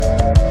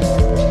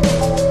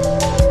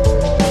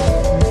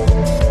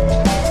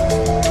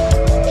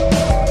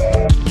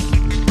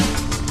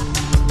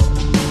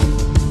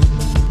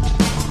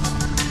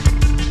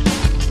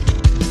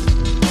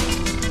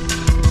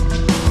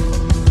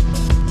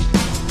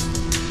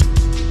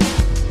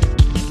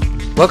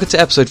Welcome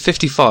to episode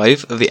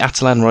 55 of the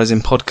Atalan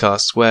Rising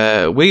podcast,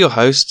 where we're your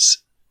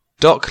hosts,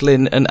 Doc,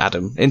 Lynn, and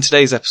Adam. In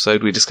today's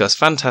episode, we discuss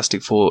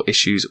Fantastic Four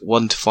issues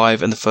 1 to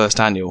 5 and the first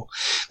annual.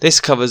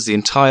 This covers the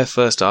entire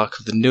first arc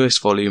of the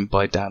newest volume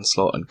by Dan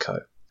Slott and co.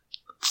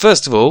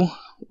 First of all,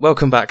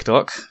 welcome back,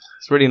 Doc.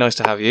 It's really nice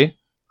to have you.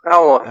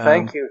 Oh, well,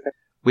 thank you.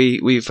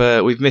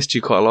 We've missed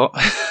you quite a lot.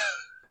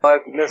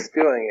 I've missed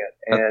doing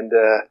it, and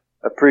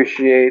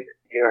appreciate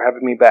you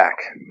having me back.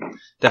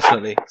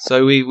 Definitely.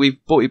 So we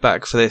brought you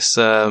back for this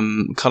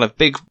kind of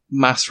big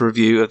mass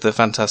review of the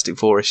Fantastic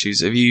Four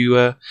issues. Have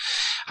you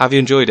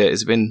enjoyed it?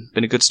 Has it been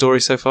a good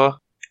story so far?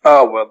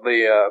 Oh well,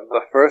 the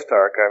first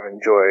arc I've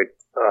enjoyed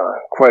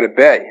quite a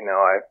bit. You know,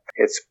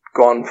 it's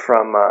gone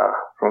from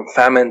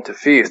famine to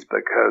feast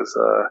because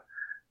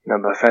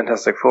the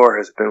Fantastic Four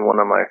has been one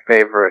of my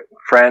favorite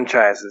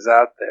franchises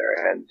out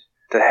there, and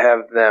to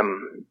have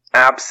them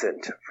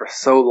absent for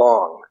so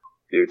long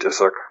due to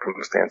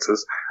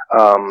circumstances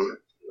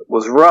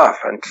was rough,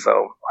 and so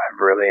I've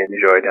really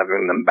enjoyed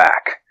having them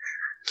back.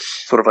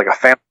 Sort of like a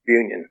family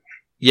reunion.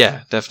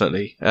 Yeah,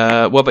 definitely.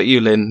 What about you,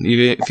 Lynn?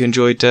 Have you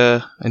enjoyed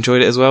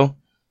it as well?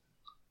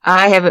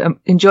 I have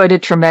enjoyed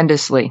it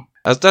tremendously.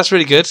 That's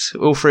really good.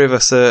 All three of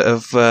us are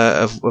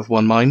of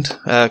one mind.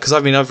 Because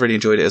I've really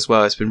enjoyed it as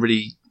well. It's been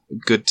really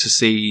good to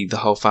see the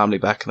whole family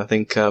back, and I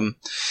think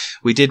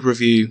we did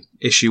review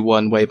issue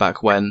 1 way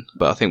back when,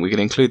 but I think we're going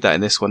to include that in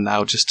this one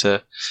now, just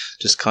to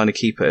kind of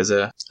keep it as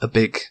a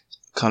big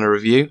kind of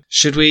review.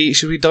 Should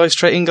we dive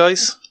straight in,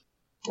 guys?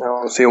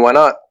 I'll see why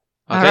not.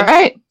 Okay. All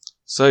right.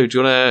 So, do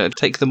you want to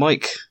take the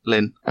mic,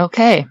 Lynn?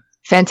 Okay.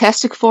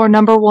 Fantastic Four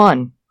number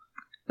 1.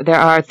 There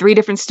are 3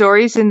 different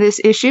stories in this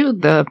issue,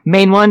 the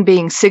main one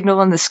being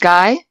Signal in the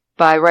Sky,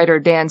 by writer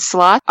Dan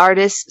Slott,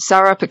 artist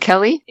Sara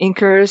Pichelli,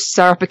 inkers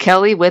Sara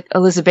Pichelli with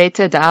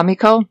Elisabetta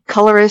D'Amico,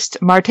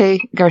 colorist Marte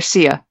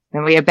Garcia.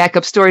 Then we have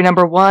backup story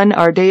number 1,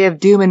 Our Day of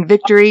Doom and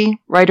Victory,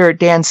 writer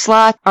Dan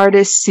Slott,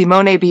 artist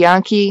Simone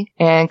Bianchi,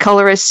 and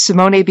colorist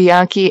Simone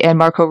Bianchi and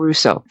Marco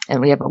Russo.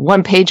 And we have a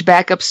 1-page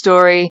backup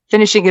story,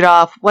 finishing it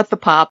off, What the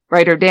Pop,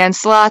 writer Dan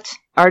Slott,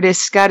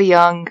 artist Scotty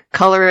Young,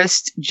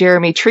 colorist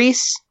Jeremy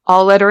Treese.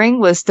 All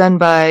lettering was done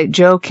by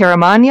Joe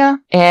Caramagna,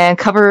 and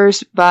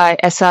covers by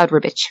Esad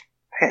Ribic.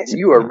 Hey,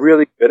 you are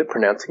really good at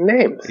pronouncing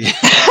names.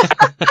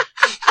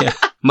 Yeah,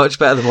 much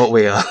better than what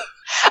we are.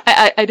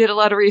 I did a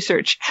lot of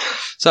research.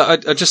 So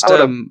I just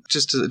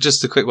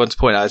a quick one to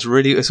point out.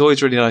 It's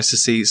always really nice to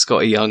see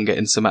Scotty Young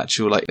getting some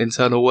actual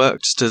internal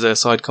work. Just as a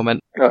side comment.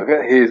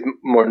 Okay, he's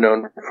more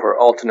known for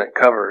alternate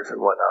covers and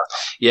whatnot.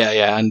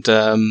 Yeah,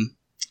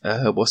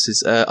 and what's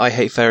his? I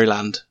Hate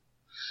Fairyland.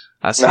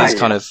 That's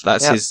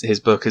his his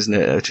book, isn't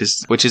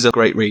it? Which is a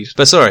great read.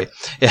 But sorry,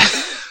 yeah.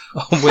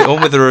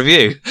 on with the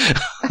review.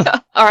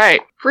 All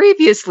right.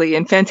 Previously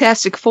in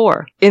Fantastic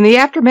Four. In the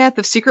aftermath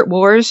of Secret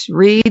Wars,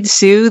 Reed,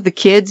 Sue, the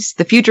kids,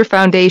 the Future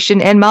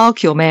Foundation, and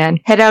Molecule Man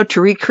head out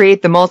to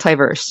recreate the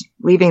multiverse,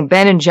 leaving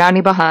Ben and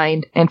Johnny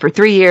behind, and for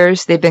 3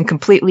 years, they've been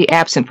completely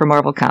absent from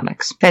Marvel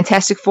Comics.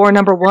 Fantastic Four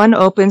number 1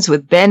 opens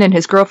with Ben and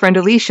his girlfriend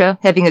Alicia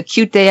having a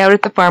cute day out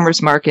at the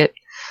farmer's market,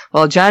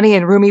 while Johnny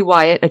and Rumi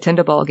Wyatt attend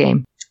a ball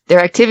game.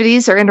 Their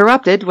activities are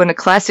interrupted when a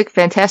classic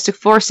Fantastic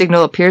Four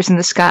signal appears in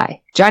the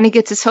sky. Johnny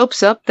gets his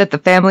hopes up that the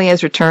family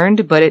has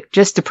returned, but it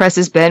just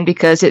depresses Ben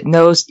because he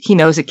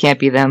knows it can't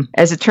be them.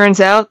 As it turns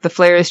out, the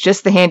flare is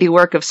just the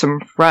handiwork of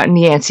some rotten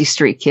Yancey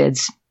Street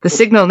kids. The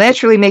signal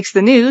naturally makes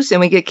the news, and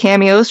we get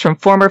cameos from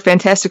former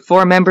Fantastic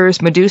Four members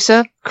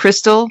Medusa,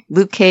 Crystal,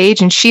 Luke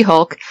Cage, and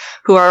She-Hulk,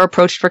 who are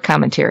approached for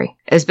commentary.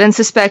 As Ben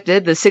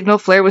suspected, the signal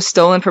flare was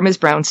stolen from his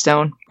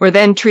brownstone. We're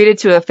then treated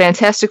to a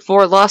Fantastic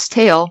Four lost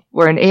tale,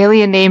 where an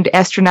alien named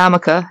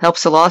Astronomica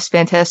helps the lost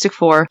Fantastic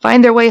Four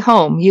find their way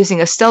home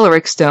using a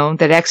Stellaric stone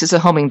that acts as a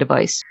homing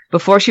device.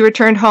 Before she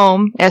returned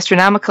home,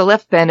 Astronomica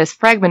left Ben a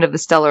fragment of the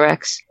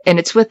Stellarex, and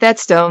it's with that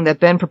stone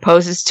that Ben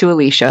proposes to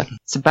Alicia.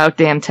 It's about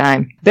damn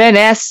time. Ben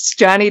asks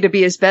Johnny to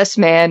be his best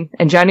man,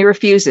 and Johnny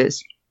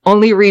refuses.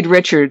 Only Reed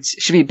Richards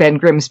should be Ben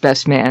Grimm's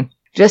best man.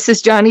 Just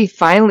as Johnny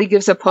finally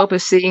gives up hope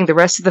of seeing the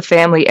rest of the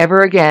family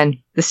ever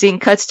again, the scene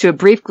cuts to a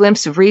brief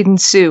glimpse of Reed and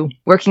Sue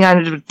working on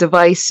a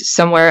device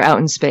somewhere out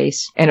in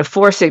space, and a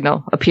 4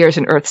 signal appears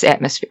in Earth's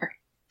atmosphere.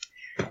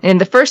 In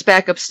the first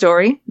backup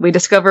story, we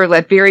discover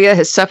Latveria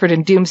has suffered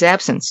in Doom's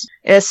absence.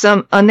 As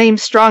some unnamed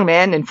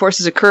strongman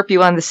enforces a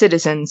curfew on the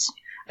citizens,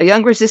 a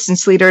young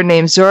resistance leader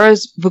named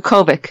Zoraz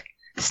Vukovic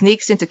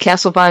sneaks into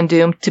Castle Von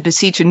Doom to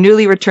beseech a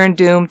newly returned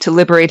Doom to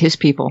liberate his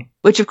people,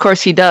 which of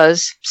course he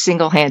does,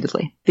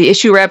 single-handedly. The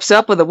issue wraps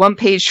up with a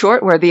 1-page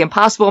short where the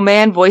Impossible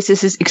Man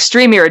voices his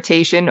extreme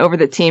irritation over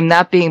the team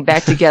not being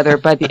back together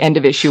by the end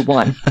of issue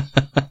 1.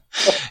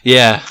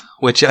 Yeah,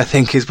 which I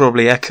think is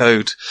probably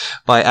echoed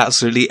by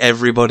absolutely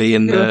everybody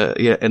in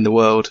the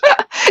world.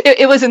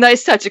 It was a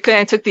nice touch. It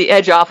kind of took the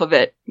edge off of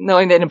it,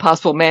 knowing that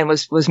Impossible Man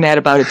was mad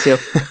about it too.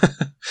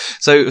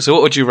 So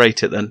what would you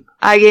rate it then?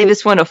 I gave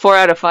this one a 4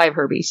 out of 5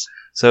 Herbies.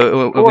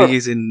 So are we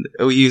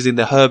using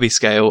the Herbie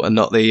scale and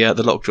not the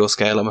Lockjaw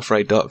scale? I'm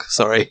afraid, Doc.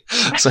 Sorry.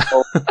 So.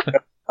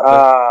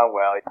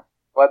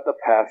 Well, let the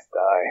past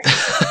die.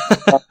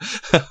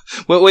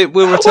 Well,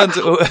 we'll return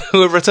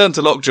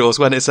to Lockjaws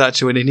when it's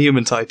actually an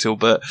Inhuman title,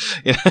 but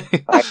you know,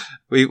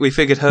 we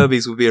figured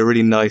Herbie's would be a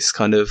really nice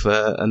kind of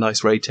a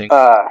nice rating.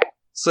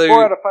 So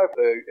 4 out of 5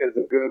 is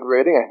a good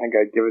rating. I think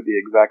I'd give it the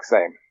exact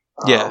same.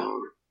 Yeah.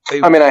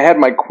 I mean, I had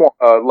my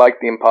like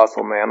the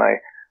Impossible Man. I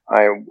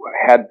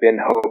had been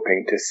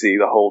hoping to see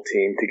the whole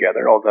team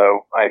together,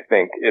 although I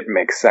think it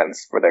makes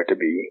sense for there to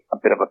be a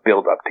bit of a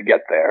build-up to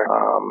get there.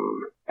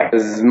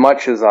 As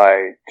much as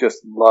I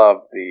just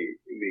love the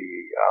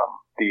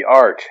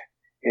art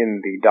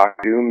in the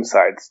Doctor Doom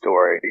side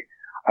story,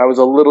 I was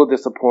a little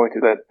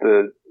disappointed that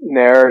the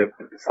narrative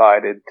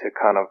decided to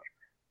kind of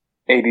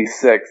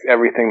 86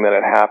 everything that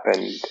had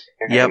happened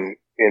in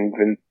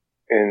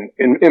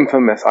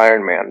Infamous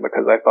Iron Man,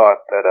 because I thought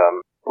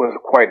that was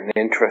quite an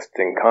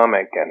interesting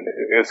comic, and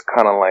it was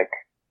kind of like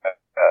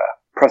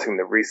pressing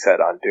the reset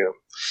on Doom.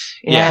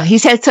 Yeah,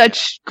 he's had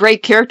such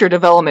great character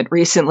development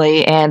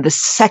recently, and the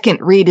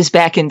second Reed is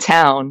back in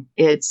town,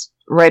 it's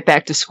right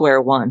back to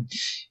square one.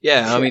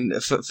 Yeah, I mean,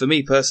 for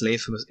me personally,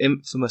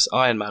 Infamous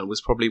Iron Man was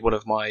probably one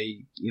of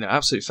my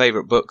absolute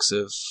favourite books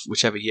of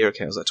whichever year it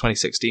came. It was like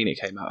 2016 it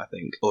came out, I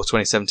think, or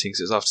 2017 because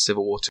it was after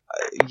Civil War.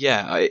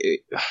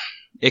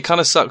 It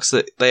kind of sucks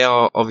that they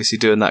are obviously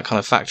doing that kind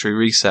of factory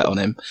reset on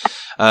him.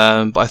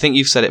 But I think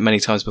you've said it many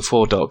times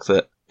before, Doc,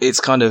 that it's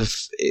kind of,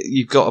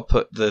 you've got to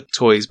put the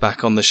toys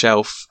back on the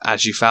shelf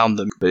as you found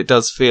them. But it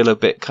does feel a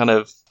bit kind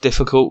of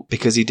difficult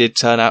because he did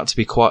turn out to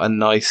be quite a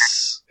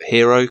nice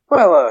hero.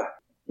 Well,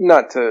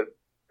 not to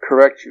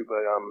correct you,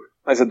 but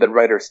I said that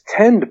writers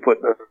tend to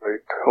put the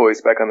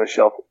toys back on the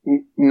shelf.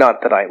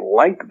 Not that I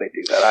like that they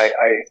do that.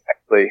 I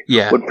actually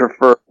would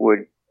prefer,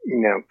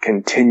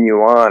 continue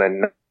on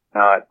and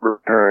not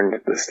return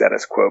to the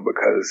status quo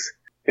because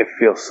it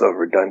feels so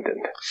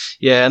redundant.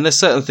 Yeah, and there's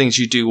certain things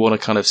you do want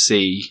to kind of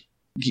see,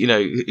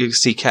 you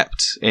see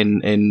kept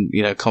in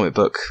comic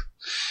book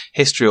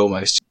history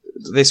almost.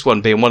 This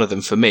one being one of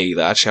them for me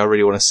that actually I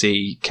really want to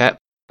see kept.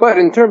 But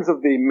in terms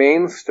of the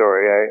main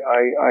story,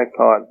 I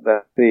thought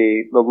that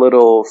the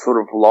little sort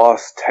of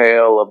lost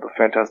tale of the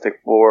Fantastic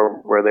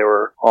Four, where they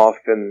were off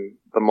in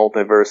the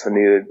multiverse and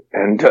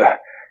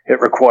it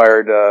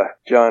required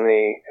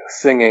Johnny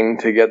singing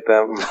to get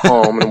them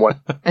home and what.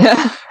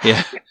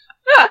 Yeah.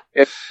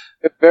 It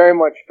very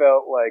much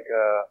felt like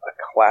a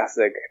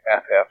classic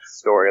FF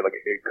story. Like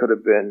it could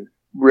have been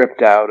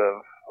ripped out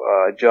of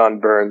John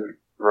Byrne's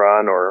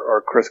run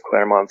or Chris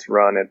Claremont's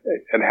run. It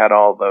had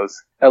all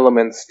those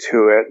elements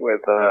to it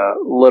with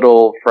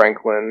little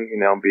Franklin,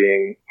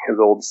 being his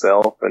old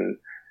self and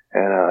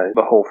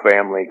the whole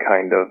family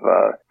kind of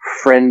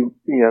friend,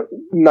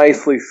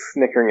 nicely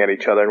snickering at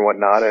each other and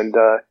whatnot. And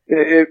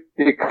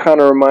it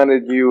kind of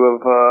reminded you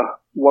of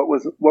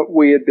what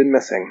we had been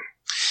missing.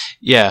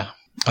 Yeah.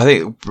 I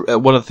think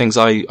one of the things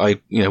I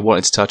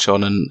wanted to touch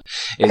on and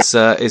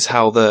is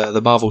how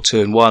the Marvel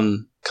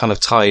 2-in-1 kind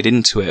of tied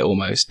into it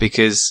almost,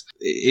 because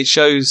it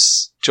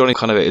shows Johnny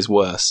kind of at his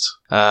worst.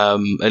 At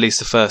least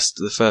the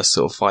first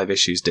sort of 5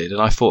 issues did, and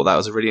I thought that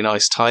was a really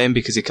nice tie-in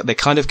because they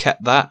kind of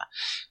kept that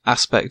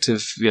aspect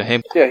of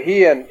him. Yeah,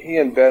 he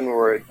and Ben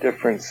were at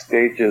different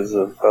stages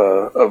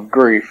of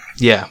grief.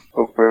 Yeah,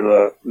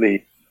 over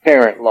the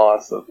parent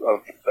loss of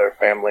their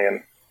family,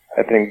 and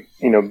I think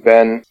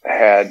Ben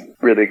had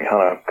really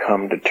kind of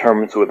come to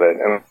terms with it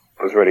and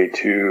was ready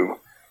to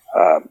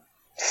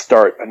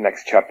start a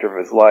next chapter of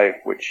his life,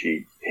 which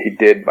he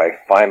did by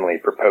finally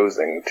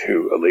proposing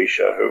to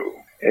Alicia, who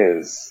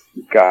is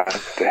got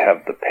to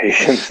have the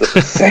patience of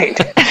a saint.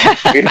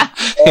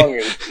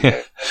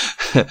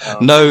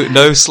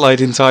 No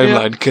sliding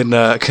timeline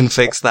can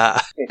fix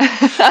that.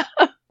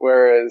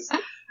 Whereas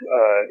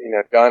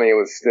Johnny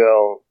was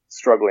still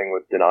struggling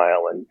with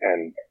denial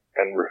and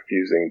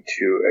refusing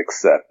to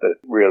accept that it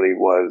really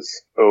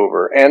was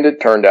over. And it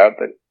turned out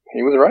that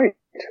he was right.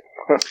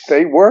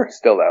 They were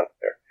still out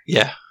there.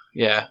 Yeah.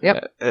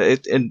 Yep. I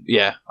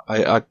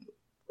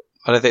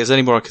don't think there's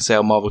any more I can say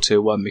on Marvel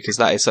 2-1 because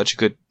that is such a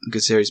good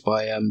series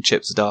by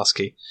Chip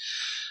Zdarsky.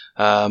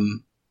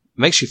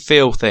 Makes you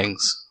feel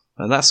things,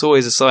 and that's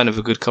always a sign of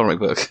a good comic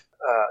book.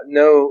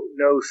 No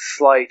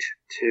slight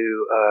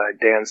to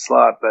Dan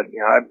Slott, but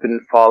I've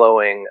been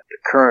following the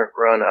current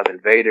run of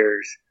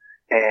Invaders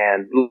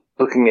and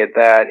looking at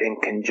that in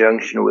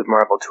conjunction with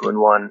Marvel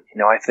 2-in-1.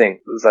 I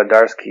think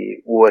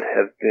Zdarsky would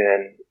have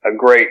been a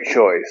great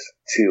choice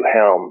to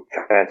helm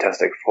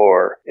Fantastic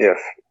Four if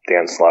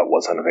Dan Slott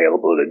wasn't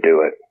available to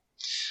do it.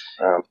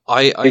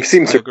 I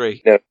seem to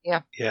agree.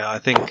 Yeah. I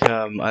think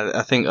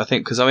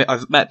because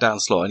I've met Dan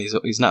Slott and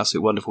he's an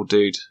absolute wonderful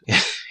dude.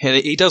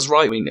 He does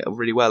write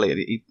really well.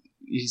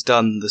 He's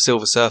done the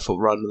Silver Surfer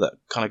run that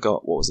kind of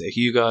got, what was it,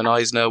 Hugo and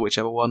Eisner,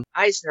 whichever one?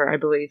 Eisner, I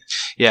believe.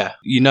 Yeah,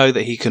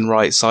 that he can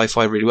write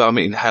sci-fi really well. I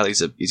mean, hell,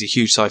 he's a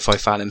huge sci-fi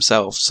fan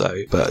himself.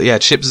 So, but yeah,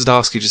 Chip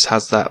Zdarsky just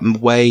has that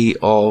way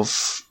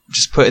of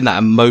just putting that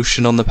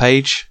emotion on the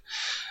page,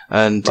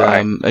 and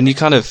right. And you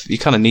kind of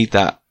need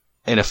that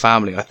in a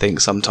family, I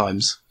think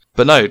sometimes.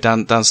 But no,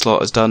 Dan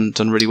Slott has done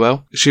really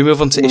well. Should we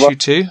move on to issue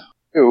 2?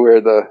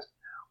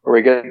 where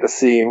we get to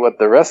see what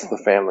the rest of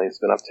the family's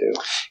been up to.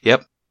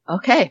 Yep.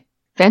 Okay.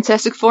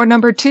 Fantastic Four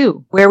number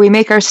 2, Where We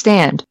Make Our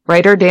Stand.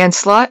 Writer Dan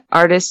Slott,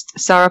 artist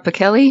Sara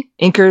Pichelli,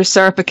 inker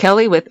Sara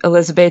Pichelli with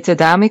Elisabetta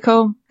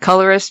D'Amico,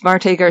 colorist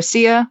Marte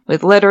Garcia,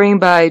 with lettering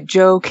by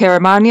Joe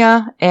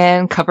Caramagna,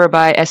 and cover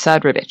by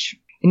Esad Ribic.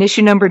 In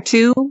issue number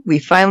 2, we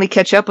finally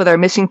catch up with our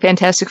missing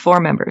Fantastic Four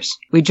members.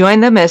 We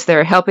join them as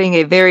they're helping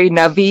a very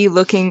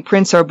Na'vi-looking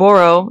Prince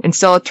Arboro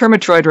install a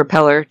Termitroid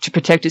repeller to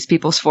protect his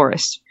people's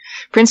forest.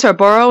 Prince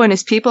Arboro and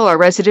his people are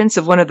residents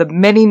of one of the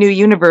many new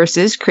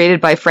universes created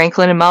by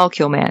Franklin and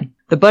Molecule Man.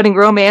 The budding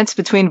romance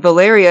between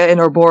Valeria and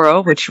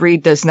Arboro, which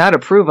Reed does not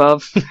approve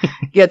of,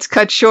 gets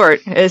cut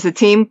short as the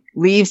team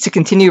leaves to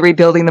continue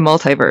rebuilding the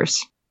multiverse.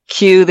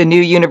 Cue the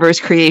new universe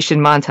creation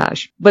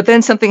montage. But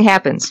then something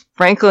happens.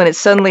 Franklin is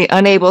suddenly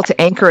unable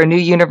to anchor a new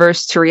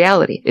universe to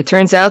reality. It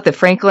turns out that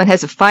Franklin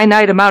has a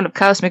finite amount of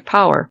cosmic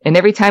power, and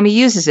every time he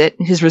uses it,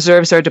 his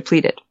reserves are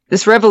depleted.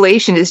 This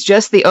revelation is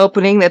just the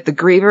opening that the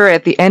Griever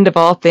at the end of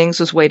all things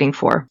was waiting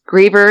for.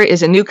 Griever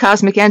is a new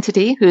cosmic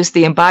entity who's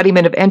the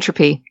embodiment of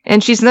entropy,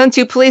 and she's none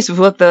too pleased with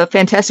what the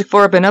Fantastic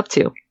Four have been up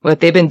to.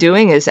 What they've been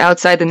doing is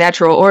outside the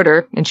natural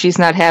order, and she's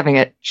not having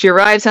it. She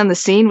arrives on the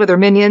scene with her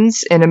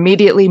minions and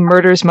immediately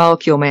murders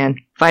Molecule Man.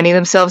 Finding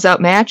themselves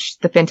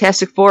outmatched, the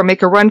Fantastic Four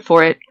make a run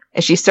for it,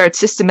 as she starts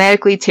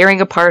systematically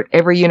tearing apart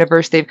every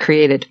universe they've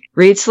created.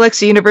 Reed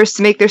selects a universe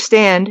to make their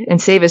stand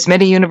and save as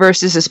many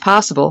universes as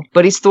possible,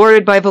 but he's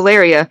thwarted by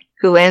Valeria,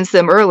 who lands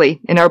them early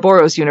in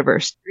Arboro's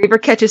universe.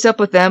 Griever catches up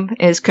with them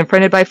and is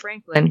confronted by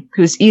Franklin,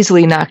 who's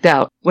easily knocked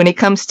out. When he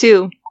comes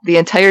to, the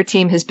entire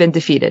team has been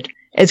defeated.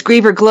 As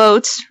Griever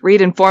gloats,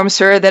 Reed informs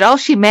her that all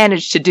she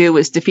managed to do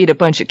was defeat a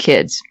bunch of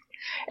kids,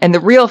 and the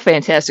real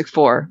Fantastic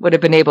Four would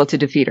have been able to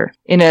defeat her.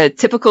 In a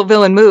typical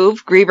villain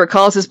move, Griever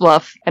calls his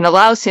bluff and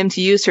allows him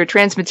to use her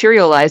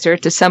transmaterializer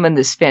to summon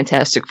this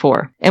Fantastic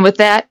Four. And with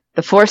that,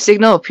 the Force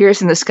signal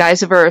appears in the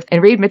skies of Earth,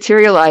 and Reed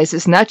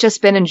materializes not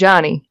just Ben and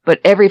Johnny,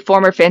 but every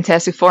former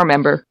Fantastic Four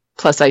member,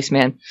 plus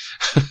Iceman.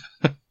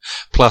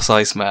 Plus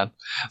Iceman.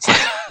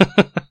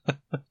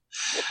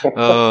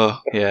 Oh,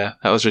 yeah,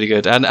 that was really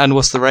good. And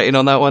what's the rating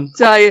on that one?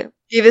 So I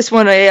give this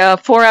one a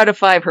 4 out of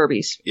 5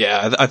 Herbies.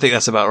 Yeah, I think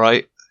that's about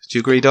right. Do you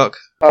agree, Doc?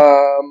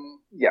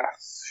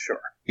 Yes, sure.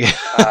 Yeah.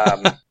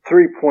 3.5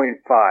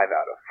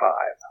 out of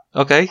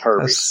 5. Okay.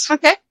 Herbies.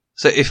 Okay.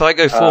 So if I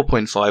go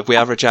 4.5, we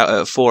average out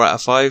at 4 out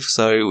of 5,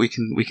 so we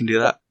can do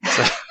that.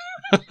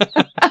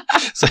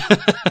 So,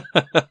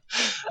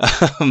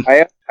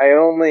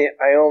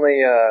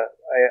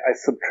 I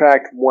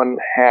subtract 1/2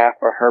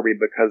 a Herbie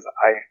because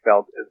I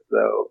felt as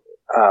though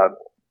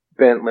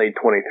Bentley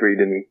 23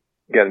 didn't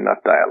get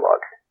enough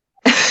dialogue.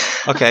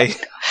 Okay.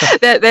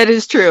 That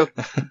is true.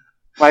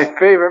 My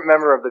favorite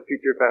member of the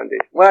Future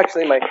Foundation. Well,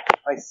 actually, my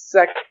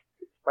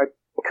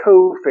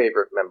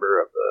co-favorite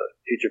member of the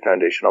Future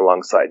Foundation,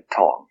 alongside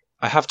Tom.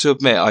 I have to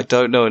admit, I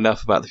don't know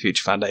enough about the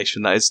Future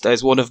Foundation. That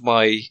is one of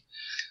my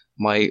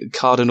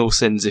cardinal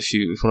sins, if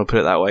you want to put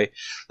it that way,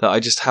 that I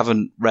just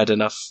haven't read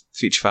enough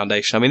Future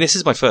Foundation. I mean, this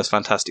is my first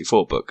Fantastic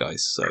Four book,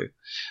 guys, so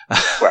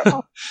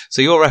Well,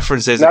 so your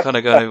references are kind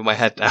of going over my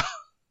head now.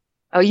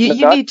 Oh,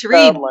 you need to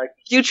read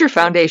Future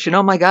Foundation.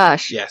 Oh my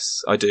gosh.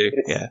 Yes, I do.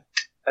 Yeah.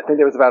 I think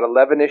there was about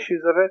 11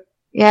 issues of it.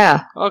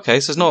 Yeah. Okay,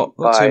 so it's not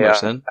too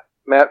much then.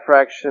 Matt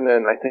Fraction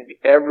and I think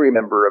every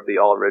member of the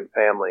Allred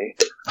family.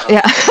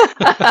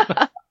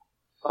 Yeah.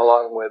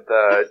 Along with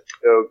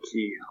Joe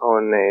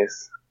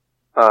Quijones.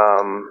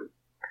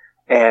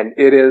 And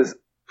it is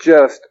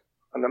just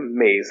an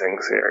amazing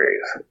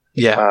series.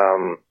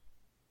 Yeah.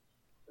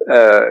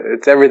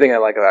 It's everything I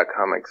like about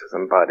comics is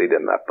embodied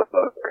in that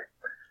book.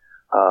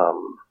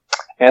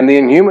 And the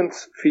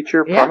Inhumans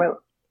feature prominently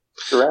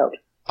throughout.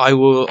 I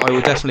will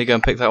definitely go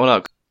and pick that one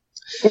up.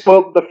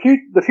 Well,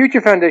 the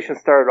Future Foundation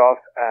started off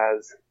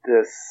as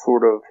this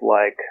sort of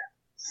like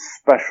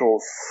special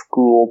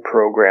school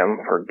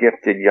program for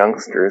gifted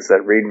youngsters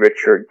that Reed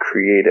Richards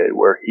created,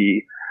 where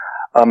he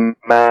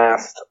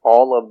amassed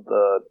all of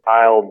the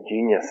child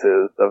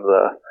geniuses of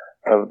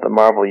the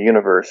Marvel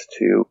Universe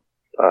to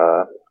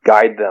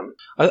guide them.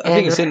 I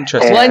think it's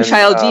interesting. One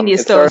child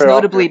genius, though, is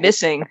notably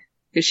missing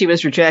because she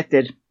was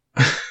rejected.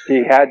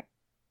 Yes,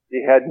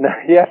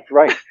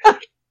 right.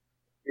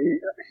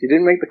 She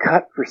didn't make the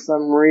cut for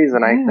some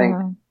reason, I think.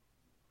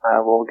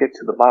 We'll get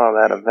to the bottom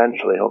of that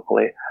eventually,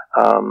 hopefully.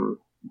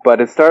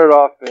 But it started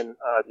off in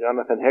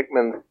Jonathan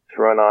Hickman's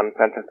run on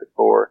Fantastic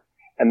Four,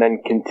 and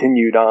then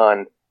continued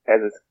on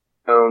as its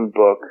own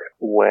book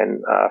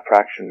when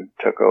Fraction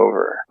took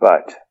over.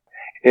 But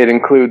it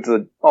includes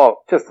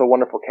just a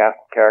wonderful cast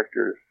of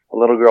characters. A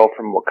little girl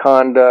from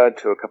Wakanda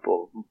to a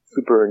couple of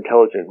super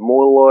intelligent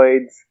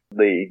Moloids,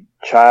 the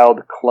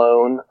child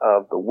clone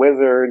of the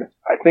Wizard.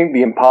 I think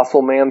the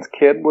Impossible Man's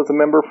kid was a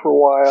member for a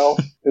while.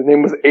 His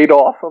name was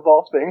Adolf, of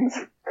all things.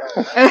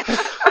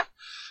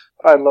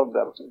 I love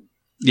them.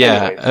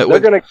 Yeah. Anyways, they're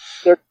going to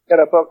get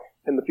a book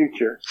in the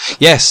future.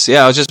 Yes,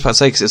 yeah, I was just about to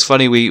say, because it's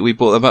funny we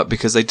brought them up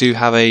because they do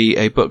have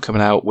a book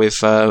coming out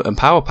with, and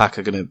Power Pack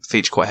are going to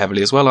feature quite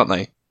heavily as well, aren't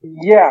they?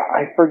 Yeah,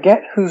 I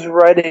forget who's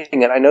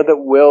writing it. I know that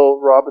Will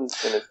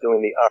Robinson is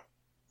doing the art.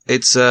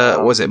 It's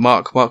was it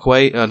Mark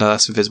Waid? Oh no,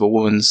 that's Invisible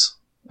Woman's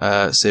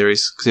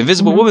series. Because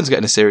Invisible Woman's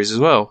getting a series as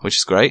well, which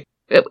is great.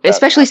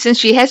 Especially since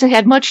she hasn't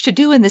had much to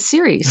do in the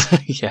series.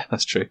 Yeah,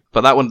 that's true.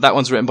 But that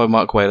one's written by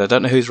Mark Waid. I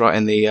don't know who's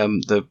writing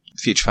the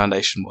Future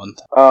Foundation one.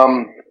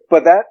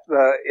 But that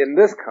in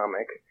this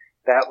comic,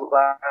 that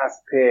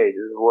last page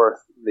is worth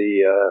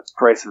the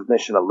price of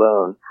admission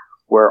alone,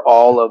 where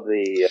all of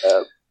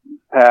the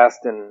past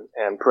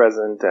and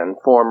present and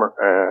former,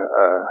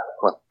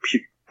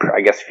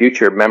 I guess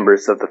future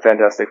members of the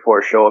Fantastic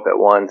Four show up at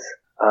once.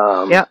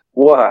 Yeah.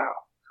 Wow.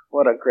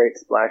 What a great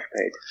splash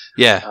page.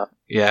 Yeah,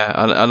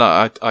 and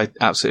I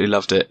absolutely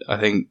loved it. I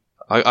think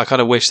I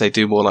kind of wish they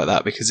do more like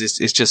that, because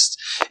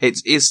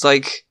it's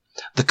like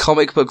the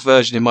comic book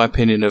version, in my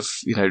opinion, of,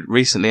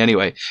 recently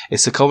anyway.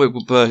 It's the comic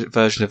book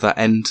version of that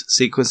end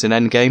sequence in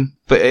Endgame.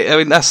 But I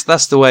mean,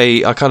 that's the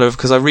way I kind of,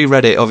 because I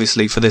reread it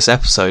obviously for this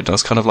episode, and I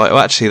was kind of like, oh,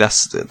 actually,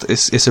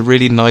 it's a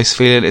really nice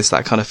feeling. It's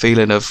that kind of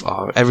feeling of,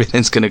 oh,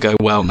 everything's going to go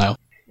well now.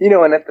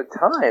 And at the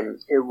time,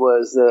 it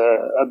was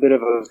a bit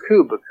of a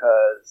coup,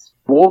 because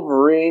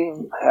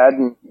Wolverine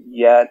hadn't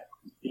yet,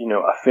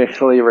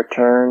 officially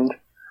returned,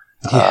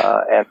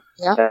 and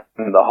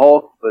the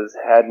Hulk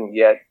hadn't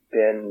yet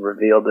been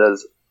revealed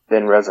as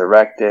been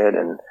resurrected,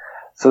 and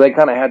so they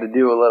kind of had to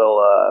do a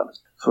little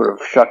sort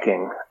of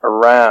shucking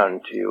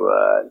around to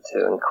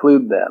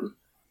include them,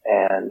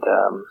 and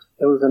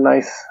it was a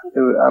nice.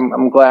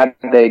 I'm glad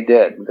they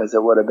did, because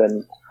it would have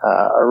been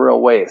a real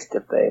waste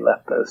if they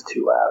left those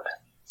two out.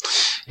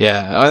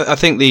 Yeah, I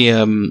think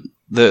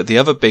the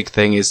other big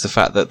thing is the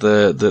fact that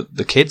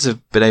the kids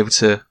have been able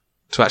to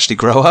actually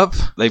grow up.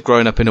 They've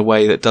grown up in a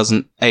way that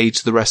doesn't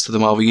age the rest of the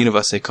Marvel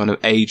Universe. They kind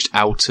of aged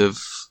out of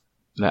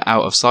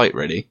sight,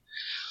 really.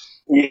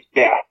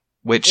 Yeah.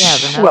 Which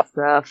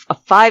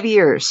 5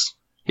 years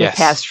yes.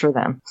 passed for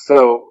them.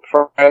 So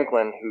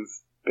Franklin,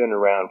 who's been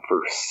around for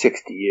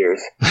 60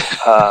 years,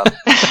 now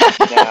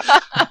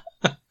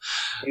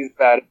he's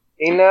about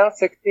 18 now,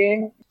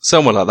 16?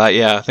 Somewhere like that,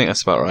 yeah. I think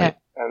that's about right.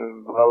 Yeah.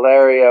 And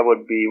Valeria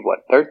would be,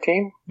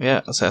 13?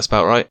 Yeah, that's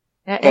about right.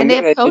 And they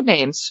have code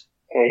names.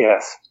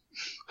 Yes.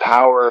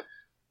 Power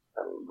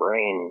and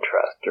Brain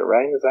Truster,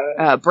 right? Is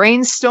that it?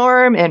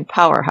 Brainstorm and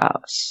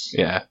Powerhouse.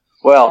 Yeah.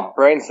 Well,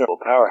 Brainstorm,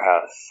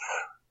 Powerhouse.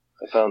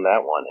 I found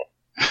that one.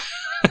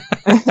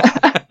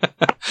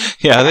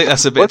 Yeah, I think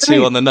that's a bit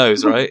too on the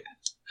nose, right?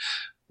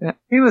 Yeah.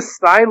 He was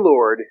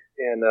Psylord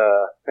in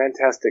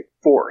Fantastic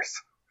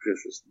Force, which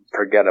is just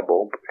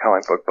forgettable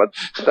comic book, but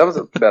that was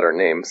a better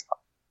name.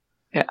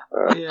 Yeah.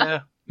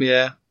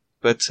 Yeah.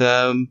 But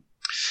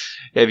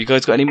have you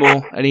guys got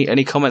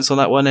any comments on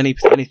that one?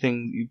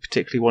 Anything you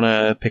particularly want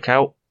to pick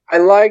out? I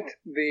liked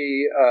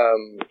the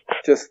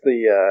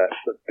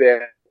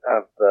bit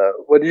of the,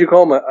 what did you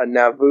call him? A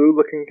Nauvoo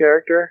looking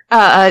character?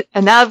 A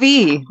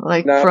Na'vi,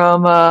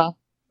 from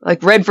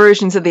red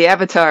versions of the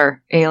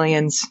Avatar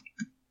aliens.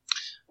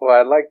 Well,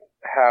 I liked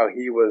how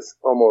he was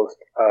almost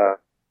a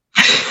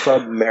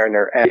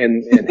submariner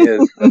in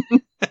his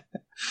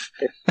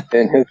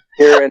in his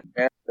appearance,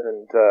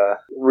 and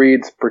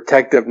Reed's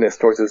protectiveness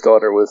towards his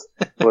daughter was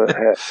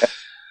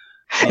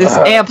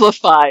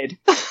amplified.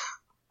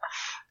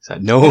 So,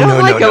 no.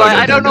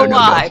 I don't know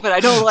why, but I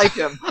don't like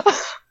him.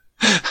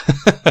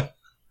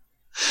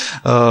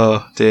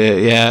 Oh dear,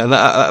 yeah,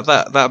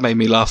 that made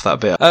me laugh that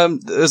bit.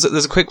 There's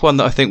a quick one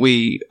that I think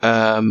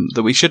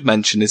that we should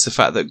mention, is the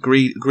fact that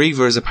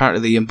Griever is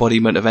apparently the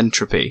embodiment of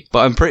entropy, but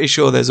I'm pretty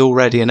sure there's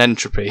already an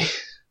entropy.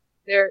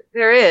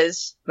 There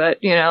is, but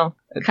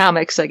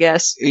comics, I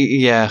guess.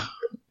 Yeah,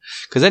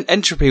 because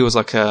entropy was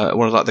like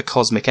one of the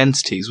cosmic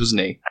entities,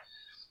 wasn't he?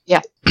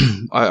 Yeah.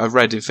 I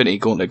read Infinity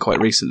Gauntlet quite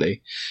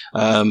recently.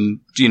 To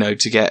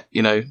get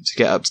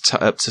up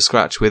to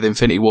scratch with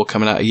Infinity War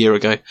coming out a year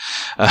ago.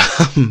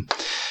 You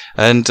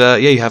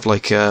have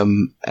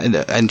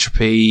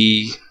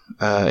entropy,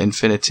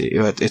 infinity,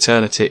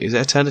 eternity. Is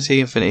it eternity,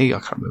 infinity? I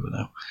can't remember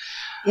now.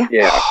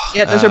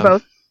 Yeah, those are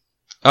both.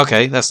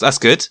 Okay, that's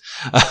good.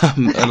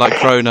 And like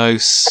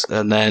Chronos,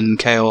 and then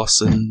chaos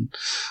and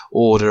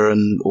order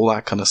and all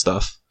that kind of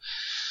stuff.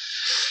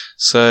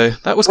 So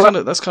that's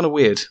kind of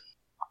weird.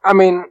 I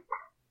mean,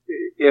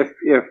 if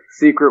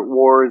Secret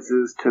Wars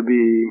is to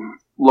be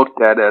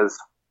looked at as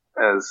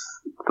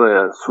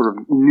the sort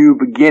of new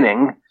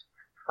beginning,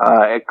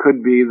 it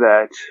could be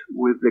that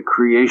with the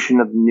creation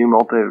of the new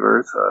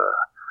multiverse,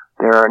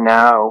 there are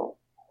now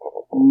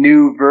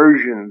new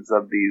versions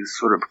of these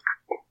sort of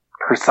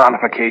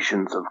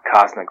personifications of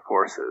cosmic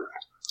forces.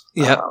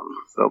 Yeah.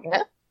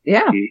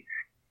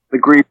 The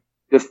grief,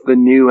 just the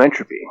new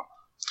entropy.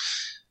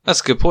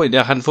 That's a good point.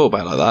 Yeah, I hadn't thought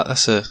about it like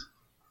that.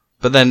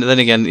 But then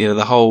again,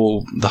 the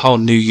whole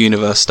new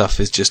universe stuff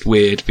is just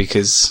weird,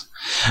 because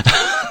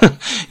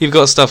you've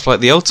got stuff like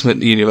the Ultimate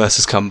Universe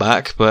has come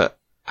back, but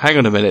hang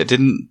on a minute,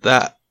 didn't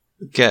that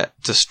get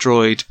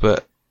destroyed,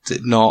 but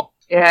did not?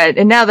 Yeah,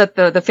 and now that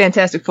the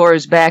Fantastic Four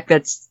is back,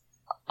 that's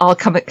all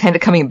kind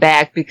of coming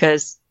back,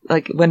 because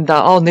when the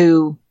all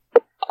new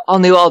All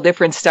New, All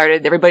Different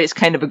started, everybody's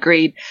kind of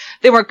agreed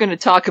they weren't going to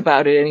talk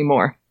about it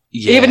anymore.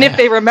 Yeah. Even if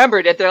they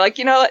remembered it, they're like,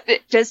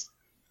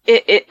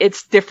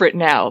 it's different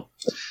now.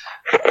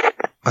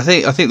 I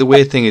think the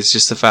weird thing is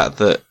just the fact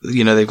that,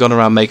 they've gone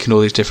around making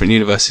all these different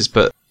universes,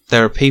 but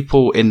there are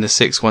people in the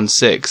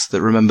 616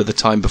 that remember the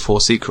time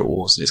before Secret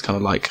Wars, and it's kind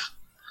of like,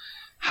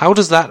 how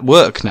does that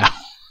work now?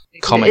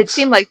 Comics. It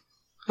seemed like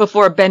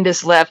before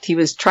Bendis left, he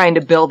was trying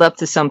to build up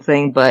to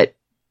something, but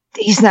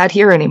he's not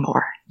here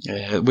anymore.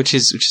 Yeah, which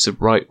is a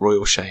right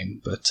royal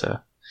shame, but...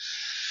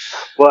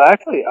 Well,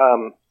 actually,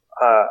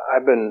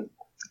 I've been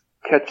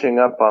catching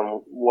up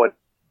on what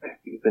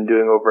he's been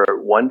doing over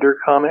at Wonder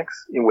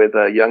Comics with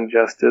Young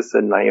Justice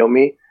and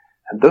Naomi,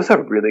 and those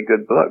are really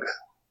good books.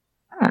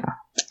 Huh.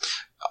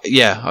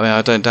 Yeah,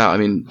 I don't doubt.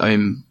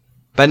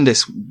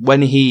 Bendis,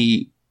 when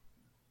he...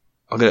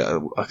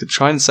 I could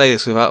try and say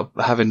this without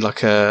having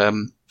like a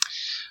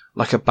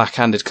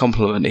backhanded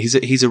compliment.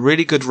 He's a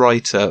really good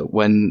writer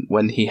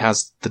when he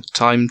has the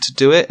time to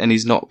do it and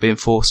he's not being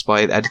forced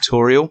by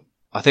editorial.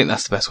 I think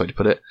that's the best way to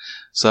put it.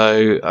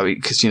 So,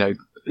 because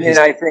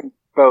I think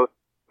both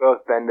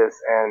Bendis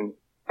and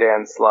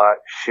Dan Slott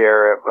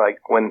share it. Like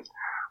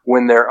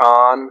when they're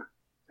on,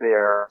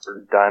 they're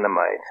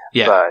dynamite.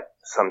 Yeah. But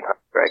sometimes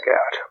break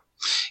out.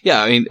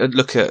 Yeah,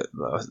 look at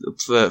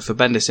for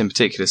Bendis in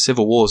particular,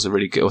 Civil War is a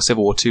really good, or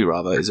Civil War 2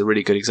 rather, is a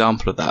really good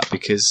example of that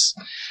because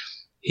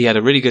he had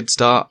a really good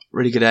start,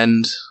 really good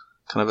end,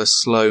 kind of a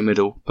slow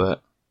middle,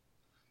 but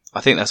I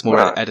think that's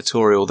more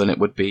editorial than it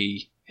would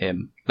be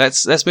him.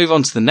 Let's move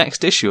on to the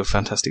next issue of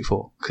Fantastic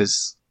Four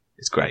because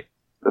it's great.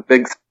 The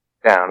big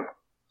down.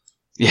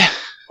 Yeah.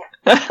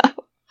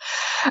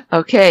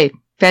 Okay,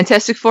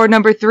 Fantastic Four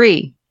number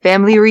 3,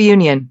 Family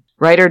Reunion.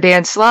 Writer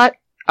Dan Slott,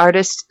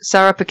 artist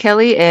Sara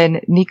Pichelli and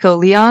Nico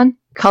Leon,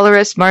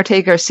 colorist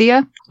Marte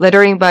Garcia,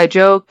 lettering by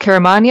Joe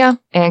Caramagna,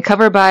 and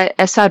cover by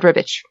Esad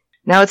Ribic.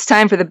 Now it's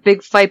time for the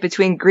big fight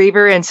between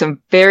Griever and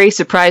some very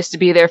surprised to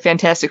be there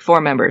Fantastic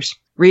Four members.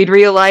 Reed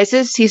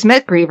realizes he's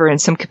met Griever in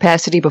some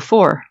capacity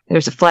before.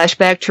 There's a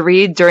flashback to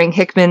Reed during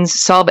Hickman's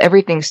Solve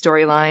Everything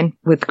storyline,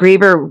 with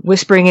Griever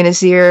whispering in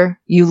his ear,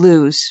 "You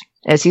lose,"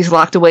 as he's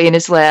locked away in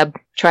his lab,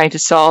 trying to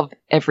solve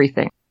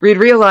everything. Reed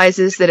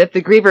realizes that if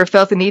the Griever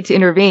felt the need to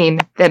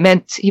intervene, that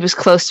meant he was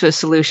close to a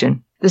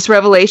solution. This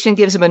revelation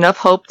gives him enough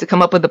hope to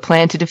come up with a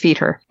plan to defeat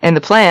her. And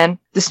the plan?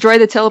 Destroy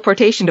the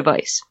teleportation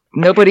device.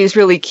 Nobody's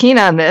really keen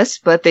on this,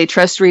 but they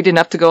trust Reed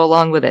enough to go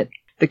along with it.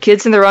 The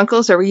kids and their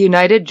uncles are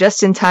reunited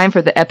just in time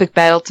for the epic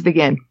battle to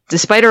begin.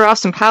 Despite her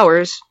awesome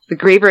powers, the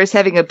Griever is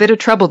having a bit of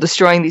trouble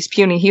destroying these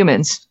puny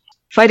humans.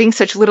 Fighting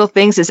such little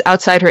things is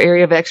outside her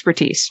area of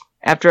expertise.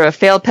 After a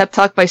failed pep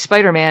talk by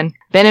Spider-Man,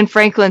 Ben and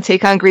Franklin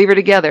take on Griever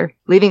together,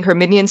 leaving her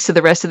minions to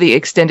the rest of the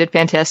extended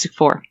Fantastic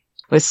Four.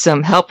 With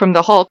some help from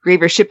the Hulk,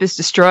 Griever's ship is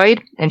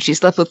destroyed, and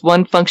she's left with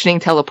one functioning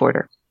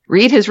teleporter.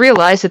 Reed has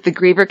realized that the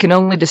Griever can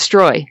only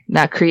destroy,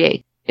 not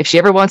create. If she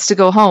ever wants to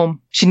go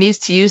home, she needs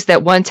to use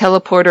that one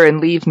teleporter and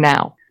leave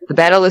now. The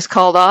battle is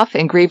called off,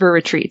 and Griever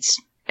retreats.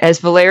 As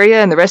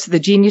Valeria and the rest of the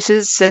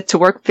geniuses set to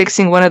work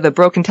fixing one of the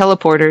broken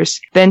teleporters,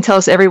 Ben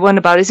tells everyone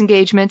about his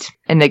engagement,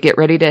 and they get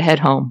ready to head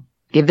home.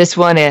 Give this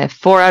one a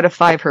 4 out of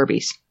 5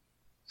 Herbies.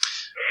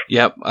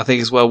 Yep, I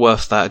think it's well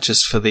worth that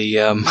just for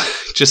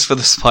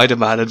the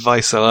Spider-Man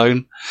advice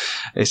alone.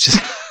 It's just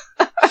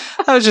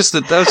that was just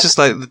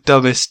like the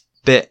dumbest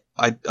bit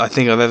I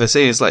think I've ever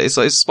seen. It's like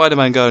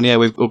Spider-Man going, yeah,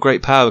 with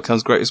great power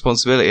comes great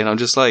responsibility, and I'm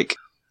just like,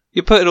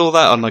 you're putting all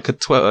that on like a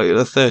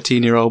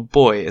 13-year-old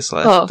boy. It's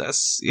like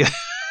that's yeah.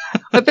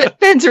 But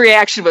Ben's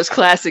reaction was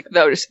classic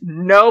though. Just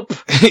nope.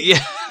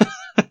 Yeah.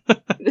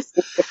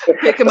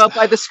 Pick him up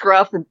by the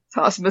scruff and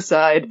toss him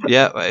aside.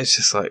 Yeah, it's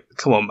just like,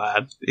 come on,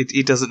 man.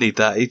 He doesn't need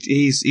that.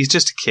 He's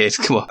just a kid.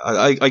 Come on.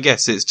 I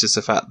guess it's just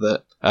the fact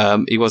that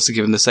he wants to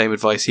give him the same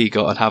advice he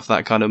got and have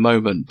that kind of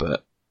moment.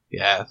 But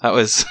yeah, that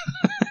was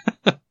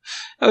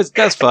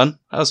that's fun.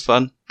 That was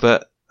fun.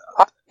 But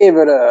I gave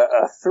it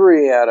a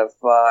 3 out of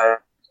 5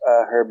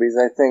 Herbies.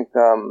 I think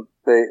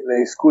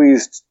they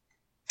squeezed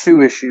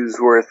 2 issues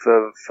worth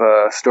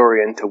of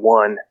story into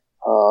one,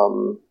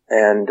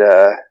 and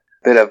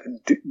bit of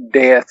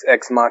Deus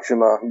Ex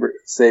Machina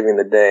saving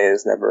the day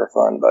is never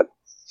fun, but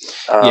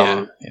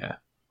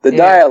the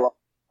dialogue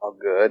is all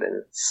good,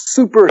 and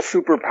super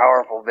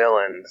powerful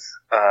villains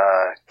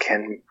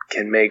can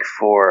make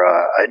for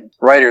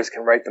writers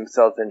can write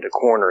themselves into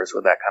corners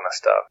with that kind of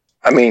stuff.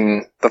 I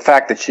mean, the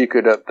fact that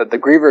that the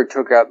Griever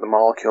took out the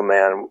Molecule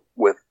Man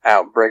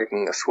without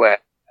breaking a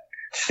sweat,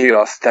 she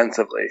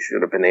ostensibly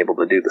should have been able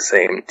to do the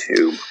same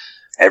to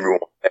everyone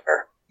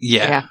there.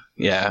 Yeah.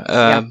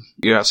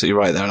 You're absolutely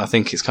right there, and I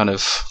think it's kind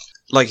of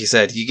like you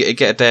said. You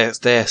get a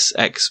Deus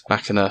Ex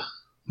Machina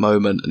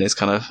moment, and it's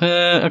kind of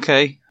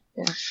okay.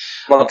 Yeah.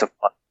 Lots of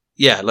fun.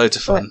 Yeah, loads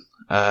of fun.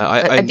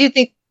 I do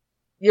think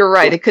you're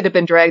right. It could have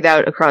been dragged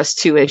out across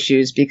 2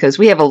 issues because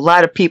we have a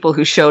lot of people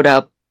who showed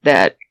up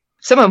that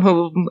some of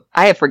whom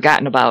I have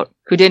forgotten about,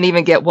 who didn't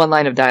even get one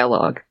line of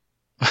dialogue.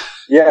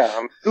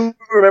 Yeah, who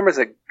remembers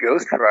that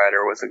Ghost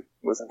Rider was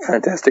a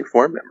Fantastic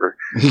Four member?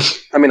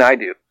 I mean, I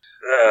do.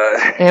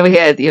 And we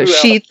had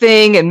Sheet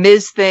Thing and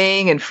Ms.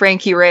 Thing and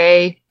Frankie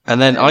Ray.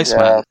 And then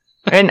Iceman.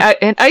 And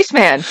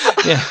Iceman.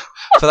 Yeah.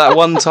 For that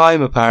one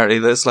time, apparently,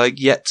 that's like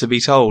yet to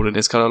be told. And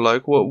it's kind of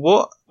like, what?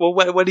 Well,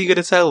 when are you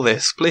going to tell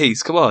this?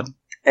 Please, come on.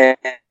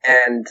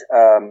 And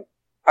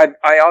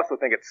I also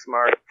think it's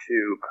smart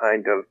to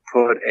kind of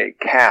put a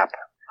cap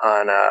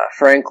on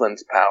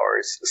Franklin's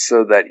powers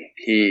so that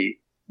he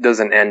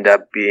doesn't end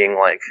up being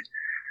like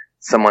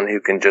someone who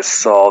can just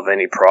solve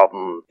any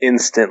problem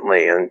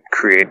instantly and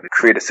create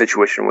a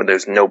situation where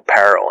there's no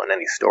peril in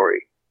any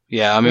story.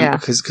 Yeah, I mean,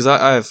 because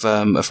I have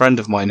a friend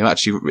of mine who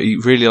actually he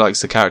really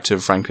likes the character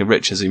of Franklin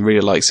Richards. He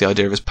really likes the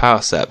idea of his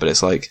power set, but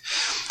it's like,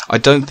 I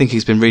don't think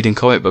he's been reading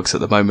comic books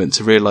at the moment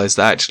to realise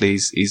that actually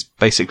he's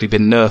basically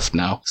been nerfed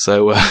now.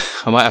 So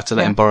I might have to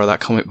let him borrow that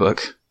comic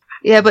book.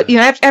 Yeah, but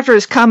after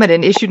his comment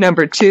in issue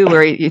number 2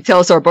 where he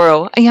tells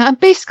Orboro, I'm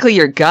basically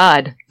your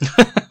god.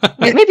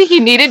 Maybe he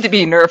needed to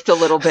be nerfed a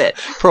little bit.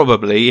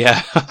 Probably,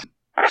 yeah.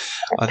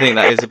 I think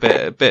that is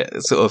a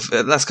bit sort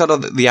of, that's kind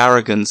of the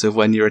arrogance of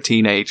when you're a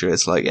teenager.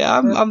 It's like, yeah,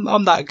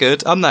 I'm that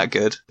good. I'm that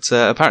good.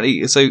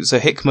 Apparently, so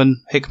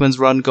Hickman's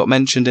run got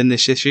mentioned in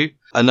this issue.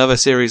 Another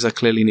series I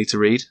clearly need to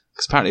read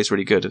because apparently it's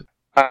really good.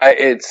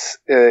 It's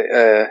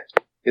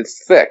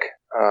thick.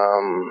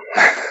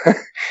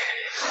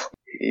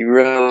 He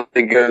really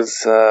goes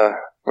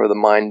for the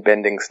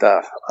mind-bending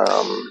stuff,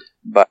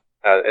 but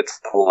it's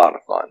a lot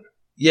of fun.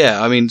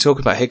 Yeah, I mean,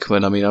 talking about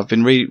Hickman, I mean, I've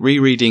been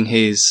rereading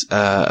his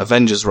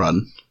Avengers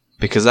run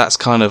because that's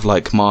kind of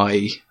like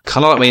my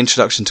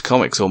introduction to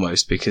comics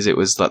almost, because it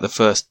was like the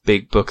first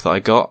big book that I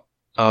got.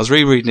 I was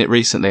rereading it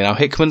recently. Now,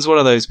 Hickman's one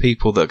of those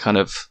people that kind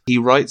of, he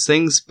writes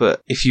things,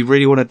 but if you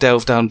really want to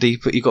delve down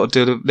deeper, you've got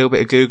to do a little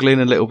bit of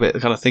Googling, a little bit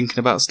of kind of thinking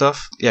about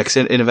stuff. Yeah, because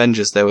in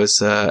Avengers there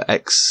was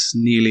Ex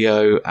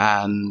Nihilo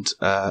and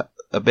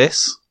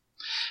Abyss.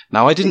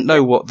 Now, I didn't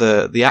know what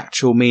the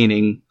actual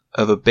meaning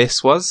of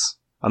Abyss was.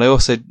 And I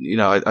also, I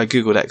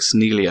googled Ex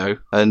Nihilo,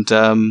 and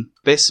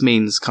Abyss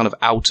means kind of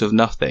out of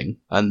nothing,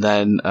 and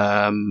then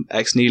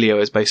Ex Nihilo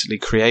is basically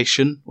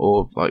creation,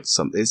 or like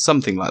it's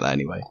something like that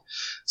anyway.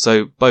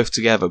 So both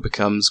together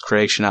becomes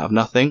creation out of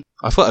nothing.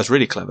 I thought that was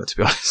really clever, to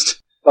be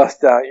honest.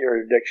 Bust out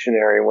your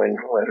dictionary when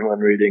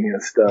reading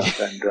his stuff,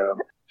 and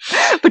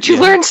but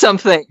you learned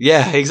something.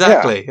 Yeah,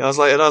 exactly. Yeah. I was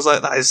like,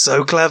 that is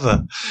so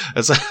clever.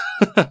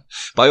 But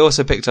I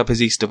also picked up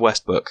his East of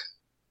West book.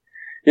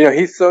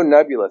 He's so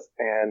nebulous,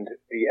 and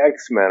the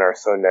X-Men are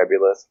so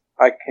nebulous.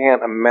 I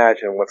can't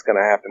imagine what's going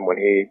to happen when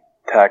he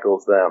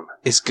tackles them.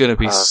 It's going to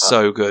be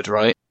so good,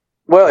 right?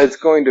 Well, it's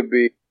going to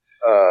be,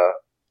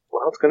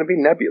 it's going to be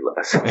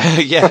nebulous.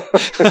 Yeah.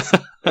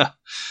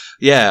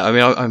 Yeah, I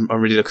mean,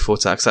 I'm really looking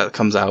forward to that, because that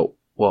comes out,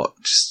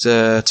 just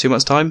 2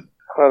 months' time?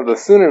 The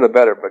sooner the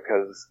better,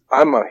 because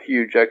I'm a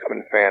huge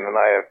X-Men fan, and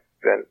I have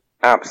been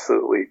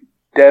absolutely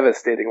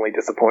devastatingly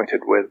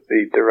disappointed with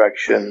the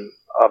direction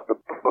of the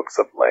books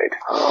of late.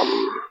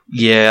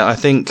 Yeah, I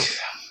think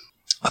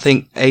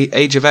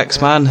Age of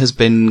X-Man has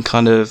been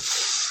kind of,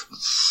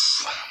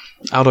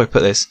 how do I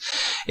put this?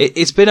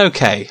 It's been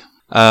okay.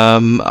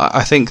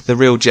 I think the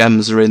real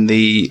gems are in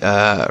the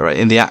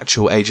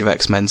actual Age of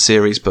X-Men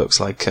series books,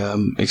 like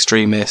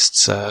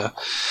Extremists,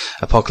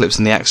 Apocalypse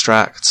and the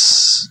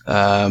Extracts.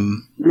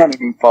 I'm not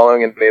even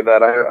following any of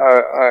that.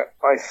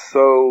 I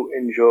so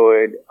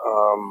enjoyed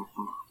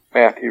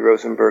Matthew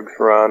Rosenberg's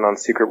run on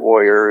Secret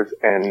Warriors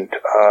and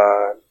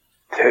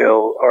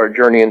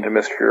Journey into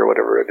Mystery or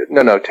whatever it is.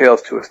 No,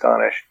 Tales to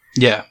Astonish.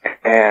 Yeah.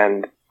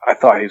 And I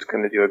thought he was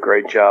going to do a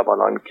great job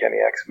on Uncanny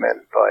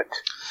X-Men, but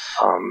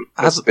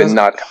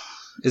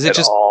is it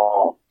just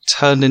all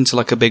turned into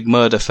like a big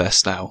murder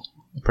fest now,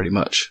 pretty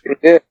much?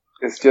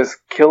 It's just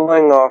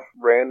killing off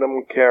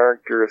random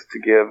characters to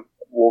give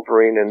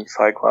Wolverine and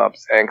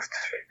Cyclops angst,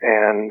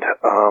 and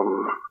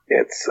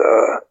it's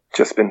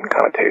just been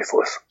kind of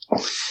tasteless.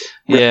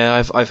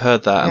 Yeah, I've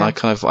heard that, and I've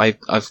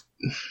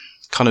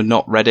kind of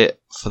not read it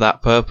for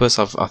that purpose.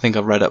 I think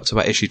I've read up to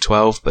about issue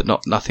 12, but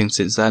nothing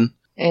since then.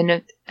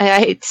 And I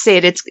hate to say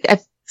it,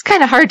 it's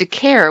kind of hard to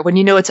care when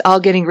you know it's all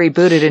getting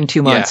rebooted in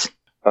 2 months. Yeah.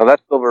 Oh,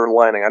 that's silver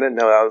lining. I didn't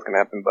know that was going to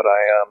happen, but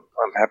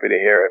I'm happy to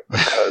hear it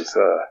because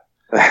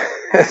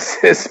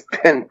it's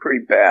been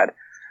pretty bad.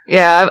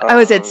 Yeah, I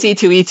was at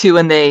C2E2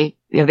 when they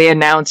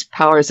announced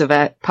Powers of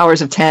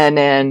 10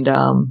 and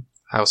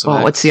House of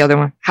X. What's the other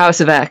one?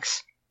 House of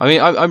X. I mean,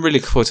 I'm really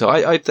looking forward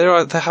to it.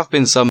 There have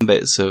been some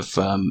bits of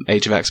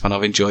Age of X-Men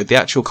I've enjoyed. The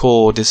actual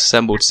core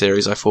Disassembled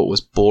series I thought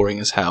was boring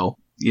as hell.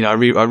 I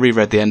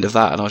reread the end of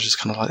that and I was just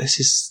kind of like, this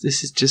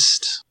is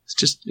just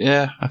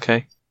yeah,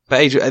 okay.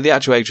 But the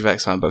actual Age of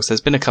X-Men books,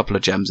 there's been a couple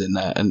of gems in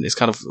there, and it's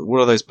kind of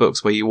one of those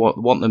books where you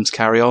want them to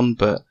carry on,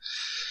 but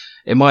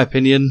in my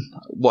opinion,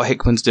 what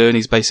Hickman's doing,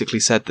 he's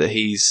basically said that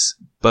he's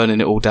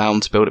burning it all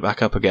down to build it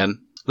back up again.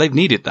 They've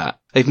needed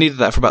that. They've needed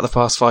that for about the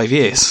past 5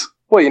 years.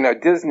 Well,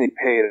 Disney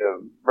paid a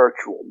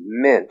virtual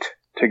mint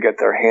to get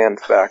their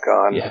hands back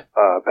on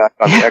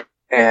X,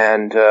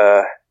 and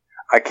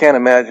I can't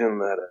imagine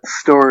that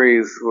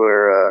stories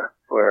where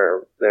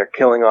they're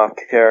killing off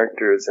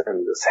characters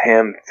in this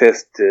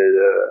ham-fisted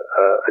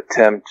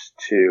attempt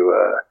to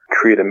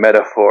create a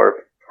metaphor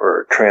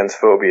for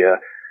transphobia,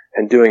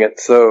 and doing it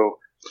so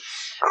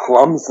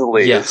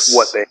clumsily is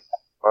what they have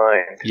in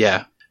mind.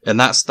 Yeah. And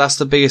that's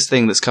the biggest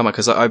thing that's come up,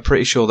 because I'm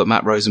pretty sure that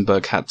Matt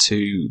Rosenberg had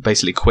to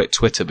basically quit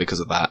Twitter because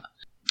of that.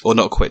 Or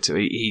not quit,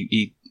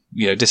 he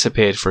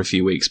disappeared for a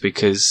few weeks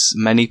because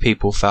many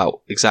people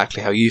felt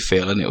exactly how you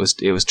feel, and it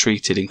was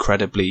treated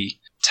incredibly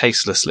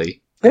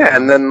tastelessly. Yeah,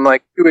 and then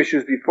like 2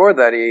 issues before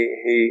that,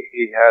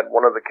 he had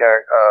one of the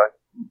characters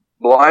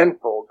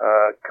blindfold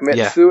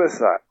commit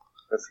suicide.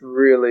 That's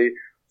really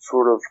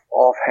sort of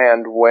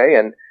offhand way,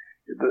 and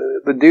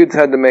the dude's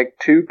had to make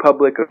 2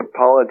 public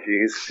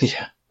apologies.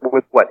 Yeah.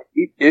 With what,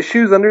 8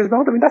 issues under his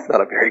belt? I mean, that's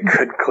not a very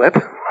good clip.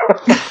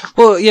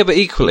 Well, yeah, but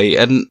equally,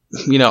 and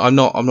I'm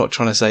not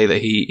trying to say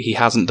that he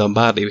hasn't done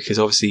badly, because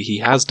obviously he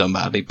has done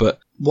badly. But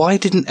why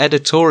didn't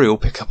editorial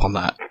pick up on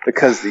that?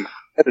 Because the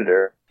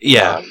editor.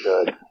 Yeah.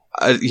 Good.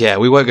 Yeah,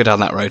 we won't go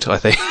down that road, I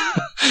think.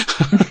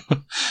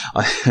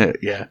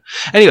 Yeah.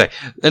 Anyway,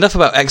 enough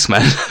about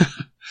X-Men.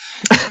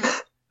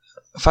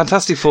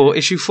 Fantastic Four,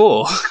 issue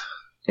 4.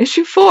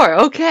 Issue 4,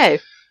 okay.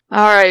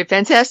 All right,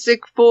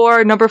 Fantastic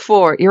Four, number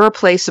 4,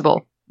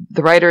 Irreplaceable.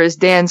 The writer is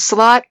Dan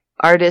Slott,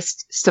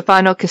 artist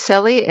Stefano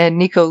Caselli and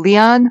Nico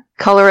Leon,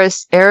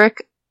 colorist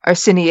Eric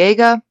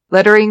Arciniega,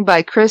 lettering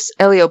by Chris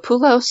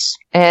Eliopoulos,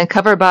 and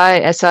cover by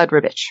Esad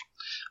Ribic.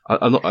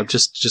 I'm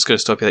just going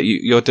to stop you there.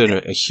 You're doing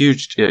a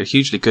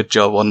hugely good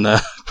job on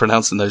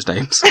pronouncing those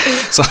names.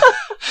 So,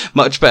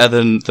 much better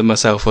than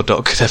myself or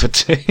Doc could ever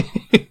do.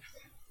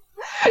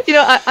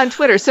 On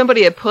Twitter,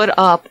 somebody had put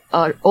up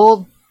an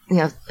old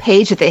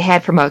page that they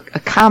had from a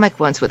comic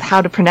once with how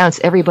to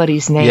pronounce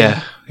everybody's name.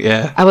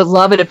 Yeah. I would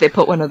love it if they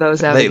put one of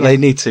those out. They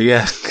need to,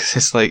 yeah, because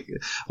it's like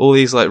all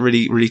these like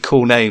really, really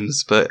cool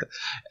names, but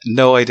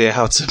no idea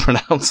how to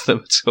pronounce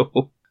them at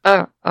all.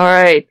 Oh, all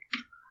right.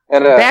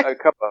 And a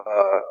couple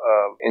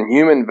of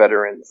Inhuman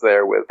veterans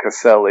there with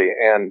Caselli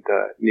and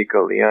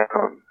Nico Leon,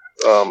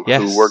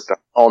 who worked on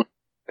All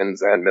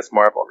Humans and Miss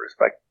Marvel,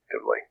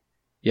 respectively.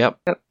 Yep.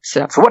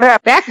 So what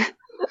happened?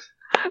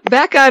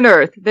 Back on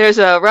Earth, there's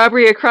a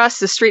robbery across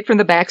the street from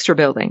the Baxter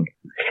Building.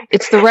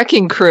 It's the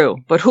Wrecking Crew,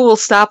 but who will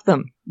stop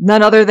them?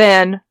 None other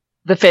than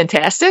the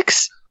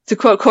Fantastics? To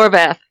quote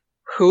Corvath,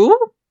 who?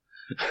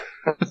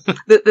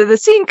 The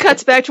scene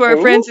cuts back to our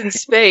friends in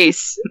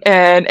space,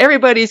 and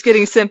everybody's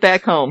getting sent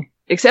back home,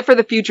 except for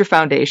the Future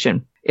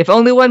Foundation. If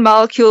only one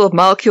molecule of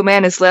Molecule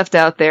Man is left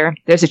out there,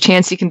 there's a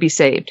chance he can be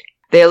saved.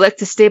 They elect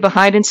to stay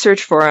behind and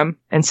search for him,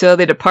 and so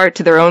they depart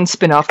to their own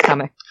spin-off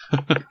comic.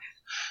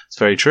 It's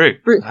very true.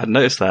 I hadn't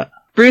noticed that.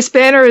 Bruce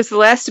Banner is the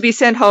last to be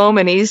sent home,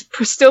 and he's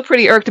still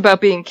pretty irked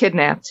about being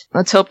kidnapped.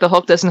 Let's hope the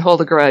Hulk doesn't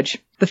hold a grudge.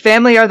 The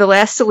family are the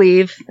last to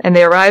leave, and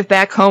they arrive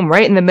back home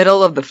right in the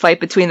middle of the fight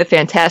between the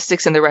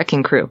Fantastics and the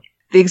Wrecking Crew.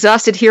 The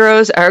exhausted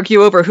heroes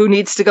argue over who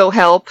needs to go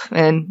help,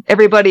 and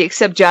everybody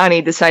except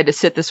Johnny decide to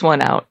sit this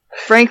one out.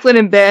 Franklin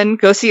and Ben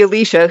go see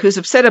Alicia, who's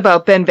upset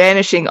about Ben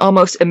vanishing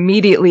almost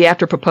immediately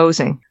after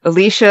proposing.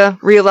 Alicia,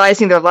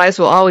 realizing their lives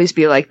will always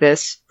be like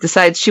this,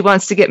 decides she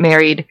wants to get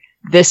married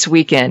this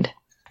weekend.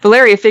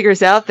 Valeria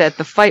figures out that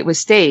the fight was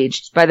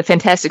staged by the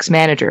Fantastics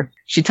manager.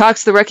 She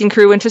talks the Wrecking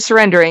Crew into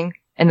surrendering,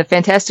 and the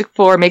Fantastic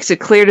Four makes it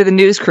clear to the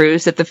news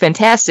crews that the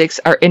Fantastics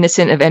are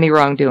innocent of any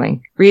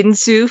wrongdoing. Reed and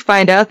Sue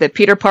find out that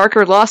Peter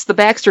Parker lost the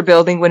Baxter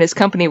Building when his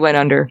company went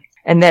under,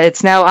 and that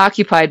it's now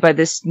occupied by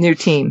this new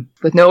team.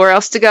 With nowhere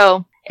else to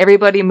go,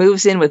 everybody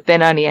moves in with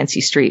Ben on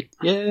Yancey Street.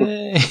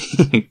 Yay!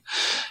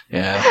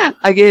 Yeah.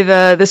 I give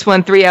this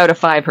one 3 out of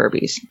 5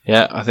 Herbies.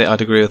 Yeah, I think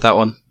I'd agree with that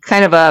one.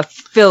 Kind of a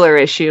filler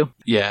issue.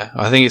 Yeah,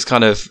 I think it's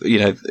kind of,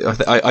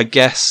 I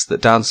guess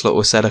that Dan Slott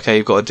was said, okay,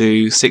 you've got to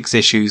do 6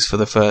 issues for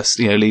the first,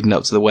 leading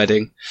up to the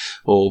wedding,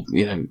 or,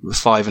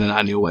 5 in an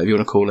annual, whatever you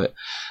want to call it.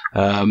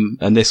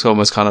 And this one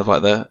was kind of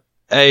like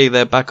hey,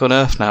 they're back on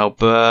Earth now,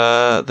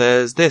 but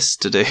there's this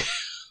to do.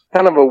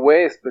 Kind of a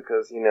waste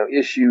because,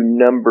 issue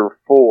number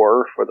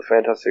 4 for the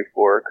Fantastic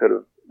Four could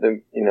have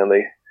been,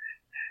 they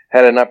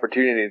had an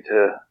opportunity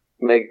to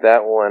make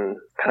that one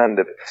kind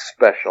of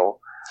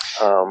special.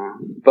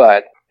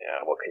 But,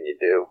 what can you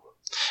do?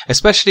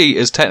 Especially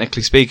as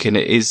technically speaking,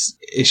 it is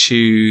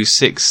issue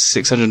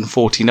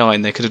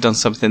 649. They could have done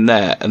something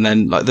there, and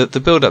then like the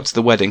build up to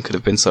the wedding could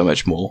have been so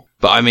much more.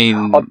 But I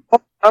mean,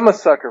 I'm a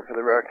sucker for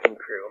the Wrecking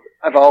Crew.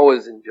 I've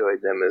always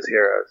enjoyed them as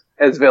heroes,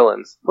 as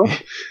villains.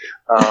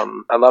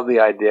 I love the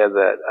idea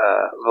that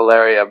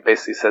Valeria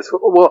basically says,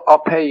 "Well, I'll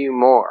pay you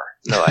more."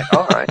 And they're like,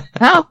 "All right."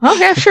 Oh,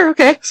 okay, sure,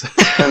 okay.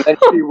 And then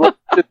she works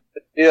the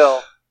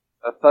deal.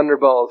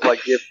 Thunderbolts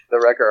give the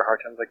Wrecker a hard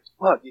time. Like,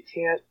 look, you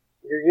can't.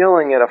 You're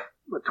yelling at a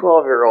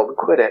 12-year-old.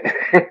 Quit it.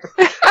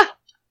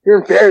 You're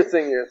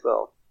embarrassing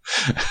yourself.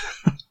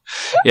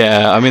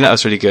 Yeah, I mean that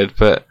was really good,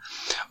 but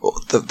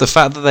the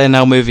fact that they're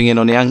now moving in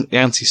on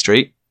Yancey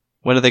Street.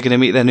 When are they going to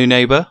meet their new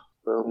neighbour?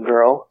 Moon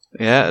Girl.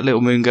 Yeah,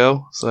 Little Moon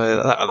Girl. So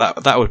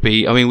that would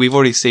be. I mean, we've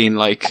already seen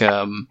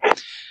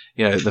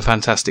the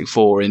Fantastic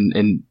Four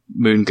in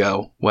Moon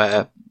Girl,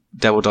 where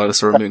Devil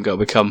Dinosaur and Moon Girl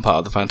become part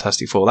of the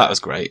Fantastic Four. That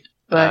was great.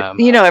 But,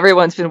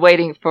 everyone's been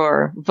waiting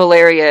for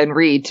Valeria and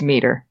Reed to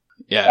meet her.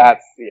 Yeah.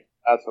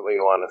 That's what we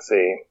want to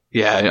see.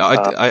 Yeah,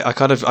 I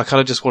kind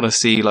of just want to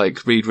see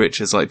like Reed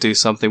Richards like do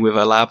something with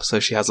her lab, so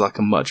she has like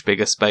a much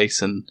bigger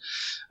space, and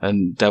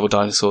Devil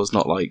Dinosaur's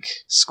not like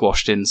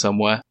squashed in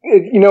somewhere.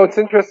 It's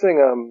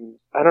interesting.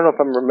 I don't know if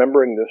I'm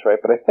remembering this right,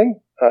 but I think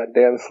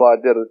Dan Slott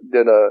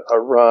did a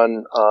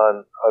run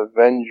on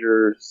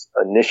Avengers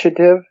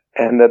Initiative,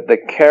 and that the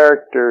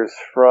characters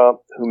who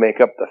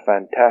make up the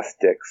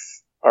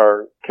Fantastics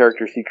are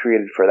characters he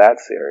created for that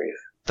series.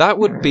 That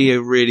would be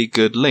a really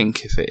good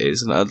link if it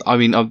is. And I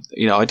don't know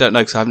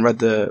because I haven't read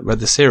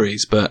the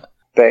series, but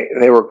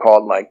they were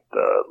called like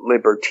the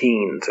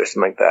Libertines or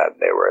something like that.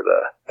 They were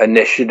the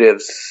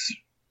Initiatives.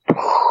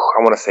 I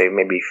want to say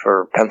maybe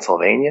for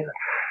Pennsylvania.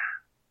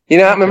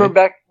 I remember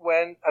back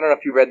when, I don't know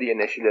if you read the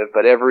Initiative,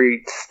 but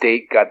every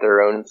state got their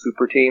own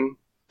super team.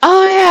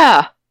 Oh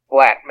yeah,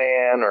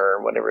 Flatman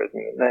or whatever his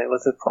name.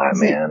 Was it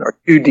Flatman or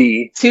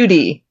 2D?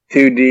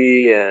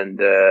 2D, and.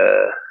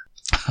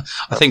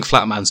 I think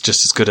Flatman's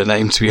just as good a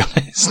name, to be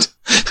honest.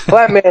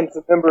 Flatman's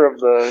a member of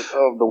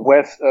the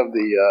West of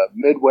the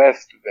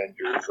Midwest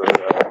Avengers.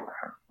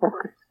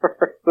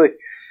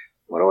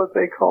 What was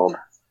they called?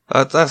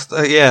 That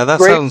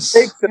sounds.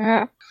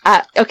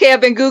 Okay,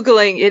 I've been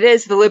Googling. It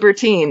is the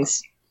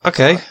Libertines.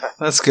 Okay,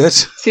 that's good.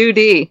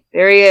 2D.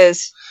 There he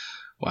is.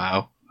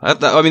 Wow.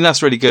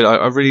 That's really good.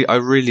 I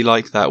really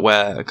like that,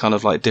 where kind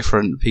of like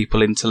different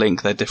people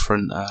interlink their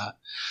different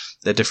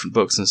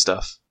books and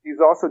stuff. He's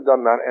also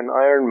done that in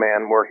Iron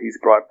Man, where he's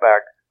brought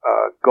back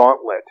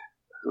Gauntlet,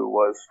 who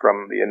was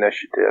from the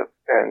Initiative,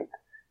 and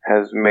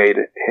has made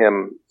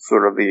him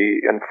sort of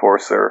the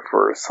enforcer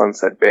for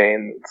Sunset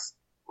Bane's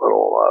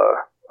little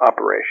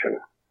operation.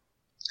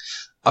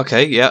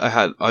 Okay,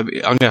 yeah, I'm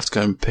going to have to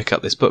go and pick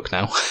up this book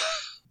now.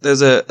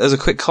 There's a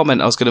quick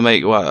comment I was going to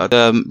make.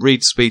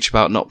 Reed's speech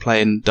about not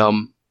playing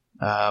dumb,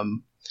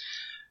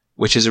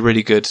 which is a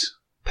really good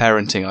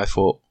parenting, I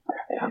thought.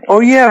 Oh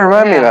yeah,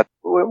 remind me of that.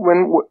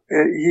 When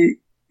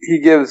he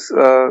gives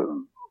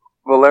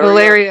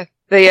Valeria,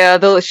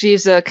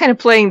 she's kind of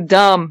playing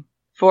dumb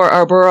for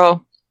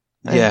Arboro.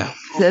 Yeah,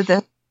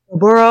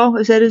 Arboro,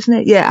 is that his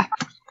name? Yeah.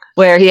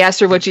 Where he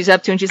asked her what she's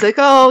up to, and she's like,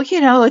 "Oh,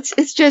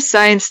 it's just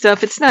science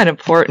stuff. It's not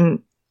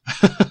important."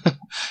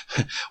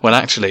 Well,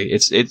 actually,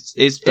 it's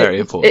very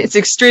important. It's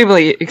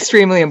extremely,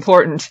 extremely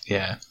important.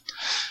 Yeah,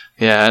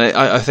 and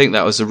I think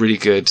that was a really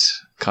good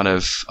kind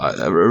of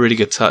a really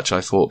good touch.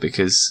 I thought,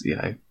 because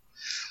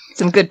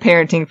some good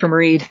parenting from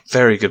Reed.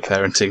 Very good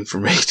parenting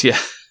from Reed. Yeah,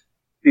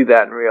 see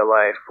that in real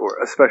life, or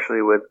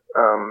especially with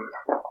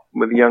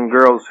young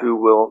girls who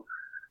will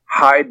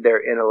hide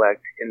their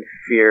intellect in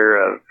fear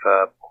of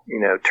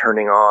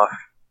turning off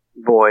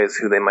boys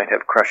who they might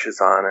have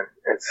crushes on, and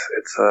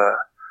it's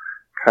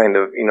kind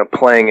of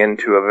playing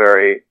into a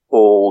very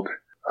old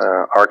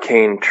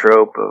arcane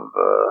trope of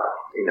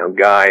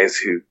guys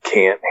who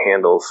can't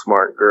handle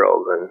smart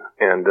girls,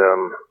 and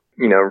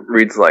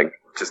Reed's like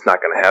just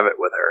not going to have it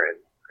with her, and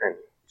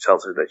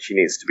tells her that she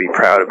needs to be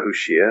proud of who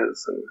she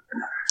is,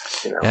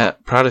 and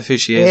proud of who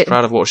she is,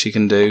 proud of what she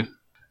can do.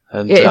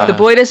 And if the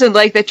boy doesn't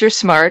like that you're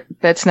smart,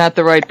 that's not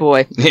the right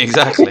boy.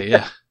 Exactly.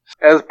 Yeah.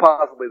 As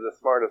possibly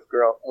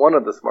one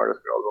of the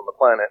smartest girls on the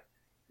planet,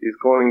 she's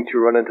going to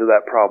run into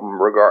that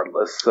problem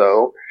regardless,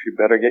 so she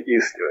better get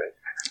used to it.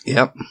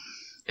 Yep.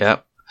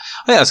 I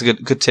think that's a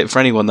good tip for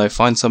anyone, though.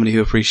 Find somebody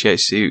who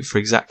appreciates you for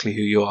exactly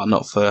who you are,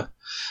 not for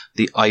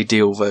the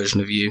ideal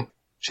version of you,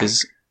 which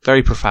is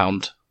very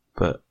profound.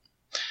 But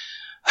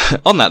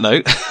on that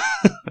note,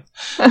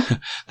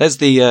 there's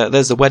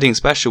the wedding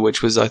special,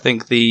 which was, I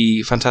think,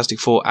 the Fantastic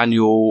Four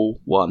annual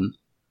one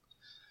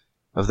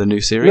of the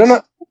new series.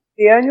 No,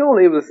 the annual.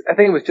 I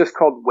think it was just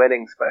called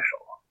Wedding Special.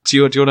 Do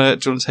you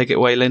want to take it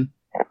away, Lynn?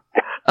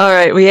 All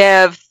right, we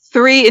have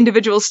 3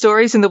 individual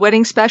stories in the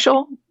wedding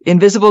special.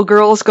 Invisible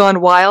Girls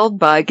Gone Wild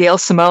by Gail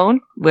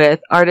Simone, with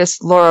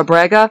artist Laura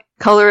Braga,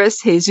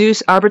 colorist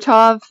Jesus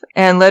Arbatov,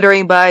 and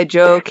lettering by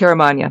Joe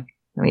Caramagna.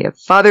 And we have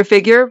Father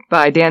Figure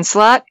by Dan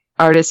Slott,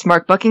 artist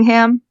Mark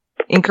Buckingham,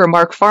 inker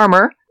Mark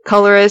Farmer,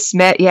 colorist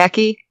Matt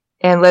Yackey,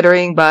 and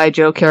lettering by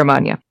Joe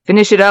Caramagna.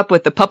 Finish it up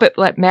with The Puppet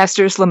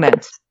Master's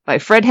Lament by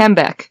Fred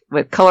Hembeck,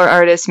 with color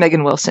artist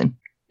Megan Wilson.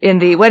 In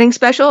the wedding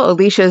special,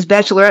 Alicia's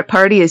bachelorette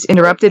party is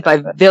interrupted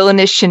by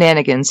villainous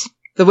shenanigans.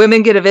 The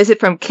women get a visit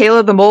from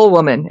Kayla the Mole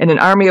Woman and an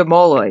army of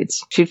moloids.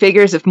 She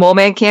figures if Mole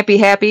Man can't be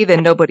happy,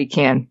 then nobody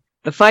can.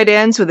 The fight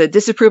ends with a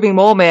disapproving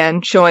Mole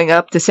Man showing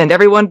up to send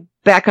everyone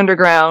back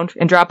underground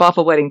and drop off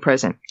a wedding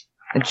present.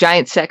 A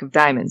giant sack of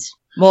diamonds.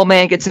 Mole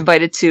Man gets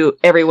invited to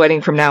every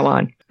wedding from now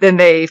on. Then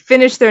they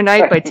finish their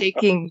night by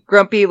taking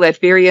grumpy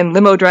Latvian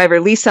limo driver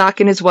Lisak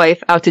and his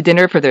wife out to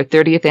dinner for their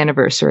 30th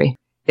anniversary.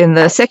 In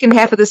the second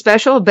half of the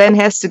special, Ben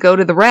has to go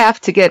to the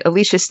raft to get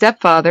Alicia's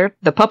stepfather,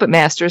 the Puppet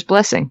Master's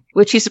blessing,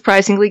 which he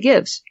surprisingly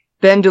gives.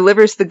 Ben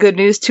delivers the good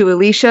news to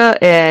Alicia,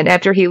 and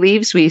after he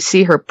leaves, we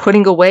see her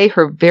putting away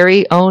her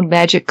very own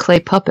magic clay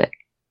puppet.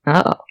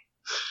 And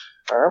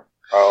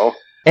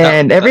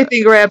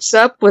everything wraps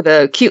up with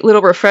a cute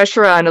little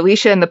refresher on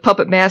Alicia and the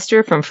Puppet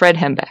Master from Fred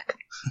Hembeck.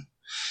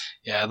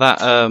 Yeah,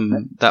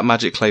 that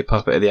magic clay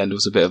puppet at the end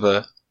was a bit of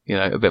a,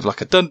 a bit of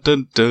like a dun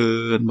dun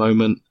dun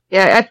moment.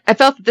 Yeah, I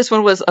felt that this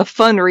one was a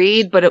fun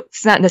read, but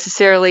it's not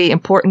necessarily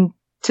important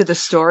to the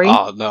story.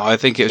 Oh no, I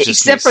think it was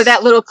just except for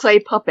that little clay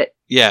puppet.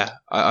 Yeah,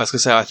 I was gonna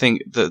say I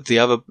think that the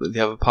other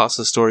parts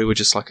of the story were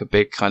just like a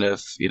big kind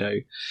of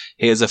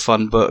here's a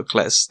fun book.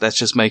 Let's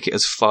just make it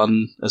as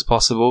fun as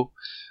possible.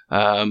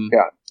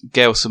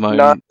 Gail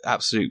Simone,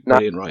 absolute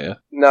brilliant writer.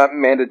 Not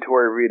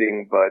mandatory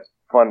reading, but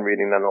fun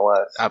reading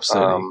nonetheless.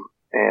 Absolutely.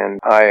 And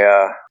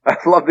I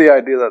love the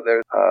idea that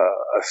there's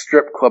a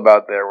strip club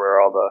out there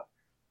where all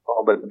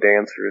the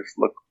dancers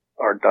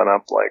are done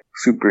up like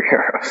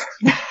superheroes.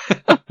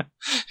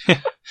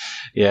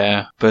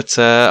 Yeah, but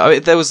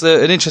there was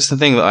an interesting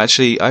thing that I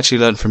actually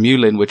learned from you,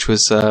 Lynn, which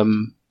was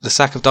the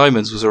Sack of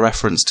Diamonds was a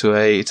reference to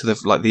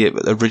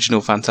the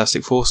original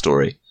Fantastic Four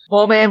story.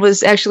 Mole Man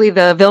was actually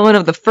the villain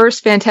of the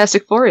first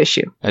Fantastic Four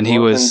issue, and he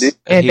was,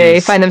 and they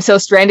find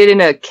themselves stranded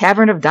in a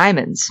cavern of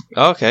diamonds.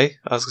 Oh, okay,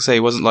 I was gonna say he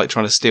wasn't like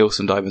trying to steal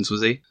some diamonds,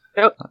 was he?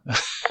 Nope.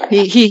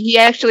 he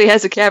actually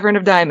has a cavern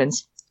of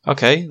diamonds.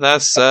 Okay,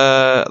 that's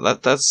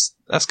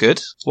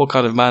good. What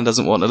kind of man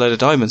doesn't want a load of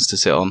diamonds to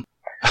sit on?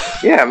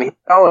 Yeah, I mean,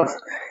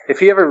 if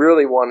he ever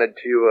really wanted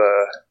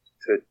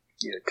to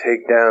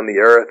take down the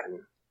earth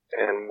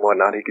and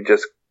whatnot, he could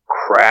just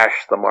crash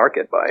the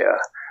market by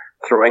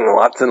throwing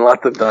lots and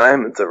lots of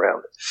diamonds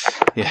around.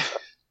 Yeah.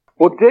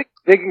 Well,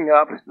 digging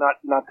up,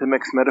 not to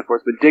mix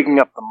metaphors, but digging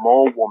up the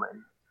Mole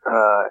Woman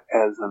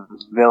as a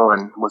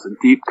villain was a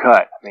deep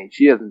cut. I mean,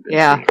 she hasn't been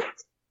seen in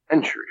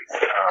centuries.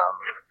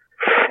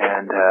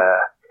 And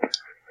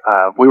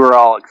we were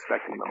all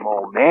expecting the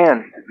Mole Man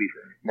to be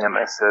the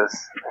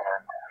nemesis,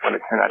 and when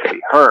it turned out to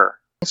be her.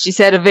 She's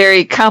had a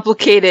very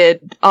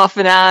complicated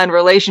off-and-on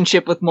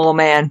relationship with Mole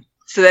Man,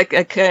 so that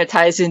kind of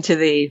ties into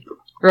the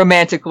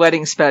romantic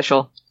wedding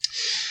special.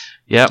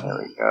 Yep. There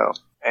we go.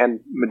 And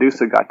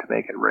Medusa got to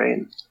make it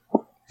rain.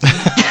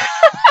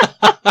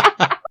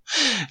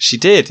 She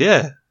did,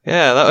 yeah.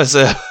 Yeah, that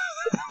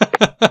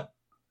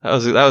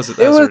was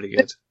really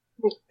good.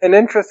 An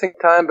interesting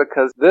time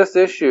because this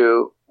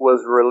issue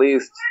was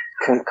released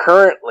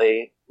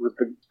concurrently with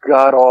the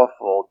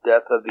god-awful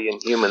Death of the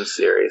Inhuman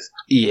series.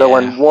 Yeah. So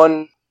in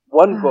one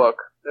book,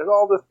 there's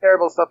all this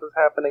terrible stuff that's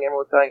happening,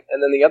 everyone's dying,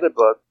 and then the other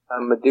book,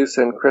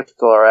 Medusa and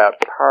Crystal are out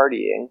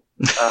partying.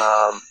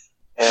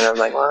 And I'm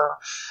like, well,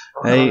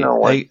 I don't know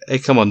what. Hey,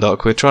 come on,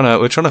 Doc. We're trying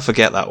to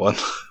forget that one.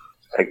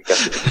 I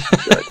guess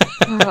it's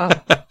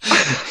good.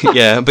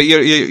 Yeah, but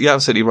you're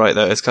absolutely right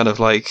though. It's kind of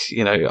like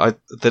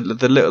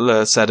the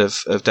little set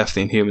of Death of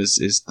the Inhumans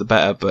is the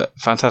better, but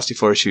Fantastic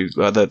Four issue,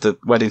 the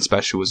wedding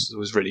special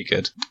was really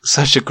good.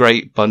 Such a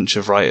great bunch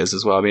of writers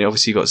as well. I mean,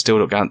 obviously you got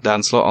Still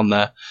Dan Slott on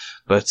there,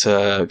 but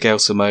Gail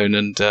Simone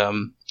and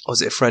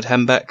was it Fred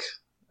Hembeck?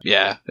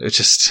 Yeah, it was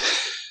just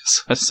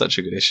such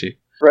a good issue.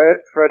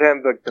 Fred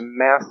Hembeck, the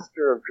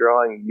master of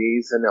drawing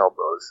knees and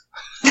elbows.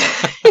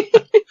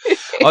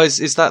 Oh,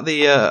 is that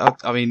the?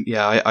 I mean,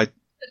 yeah, I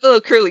a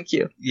little curly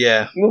Q.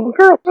 Yeah. Little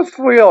girl,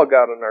 we all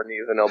got on our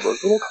knees and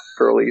elbows. Little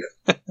curlies.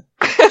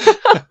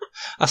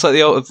 That's like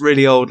the old,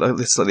 really old.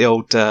 It's like the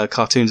old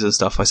cartoons and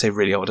stuff. I say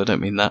really old. I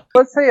don't mean that.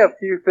 Let's say a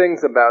few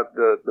things about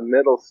the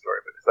middle story,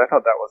 because I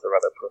thought that was a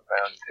rather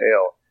profound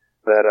tale.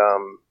 That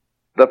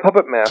the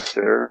puppet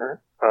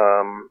master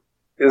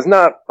is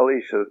not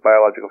Alicia's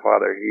biological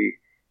father.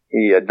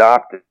 He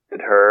adopted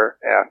her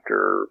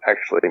after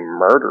actually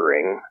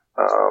murdering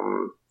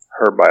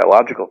her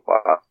biological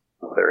father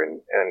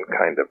and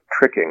kind of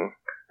tricking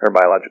her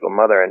biological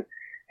mother.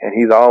 And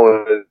he's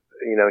always,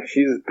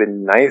 she's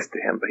been nice to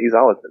him, but he's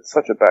always been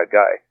such a bad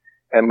guy.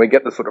 And we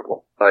get the sort of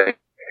like,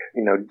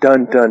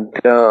 dun dun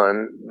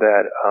dun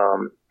that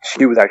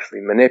she was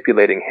actually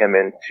manipulating him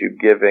into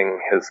giving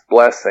his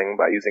blessing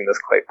by using this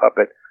clay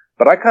puppet.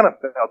 But I kind of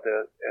felt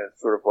it as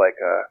sort of like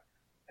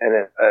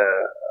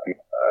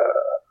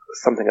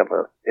something of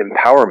an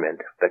empowerment,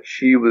 that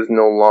she was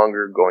no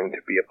longer going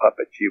to be a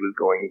puppet. She was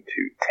going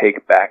to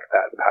take back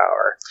that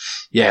power.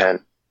 Yeah.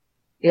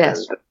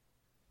 Yes. And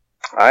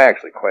I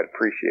actually quite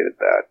appreciated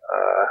that.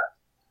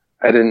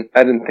 I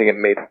didn't think it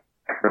made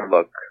her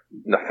look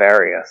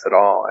nefarious at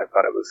all. I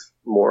thought it was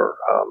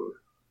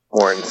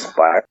more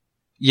inspired.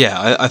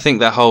 Yeah, I think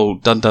that whole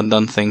dun dun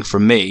dun thing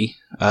from me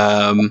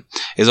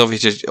is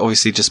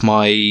obviously just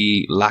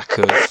my lack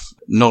of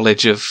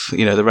knowledge of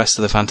the rest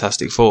of the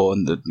Fantastic Four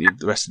and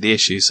the rest of the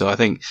issues. So I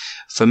think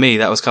for me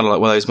that was kind of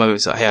like one of those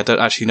moments that, hey, I don't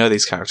actually know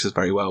these characters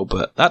very well,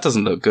 but that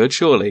doesn't look good,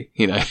 surely,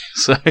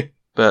 So,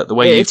 but the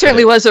way it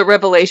certainly was a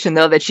revelation,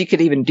 though, that she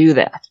could even do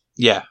that.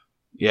 Yeah,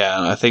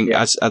 and I think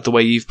as the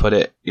way you've put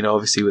it,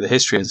 obviously with the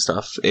history and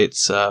stuff,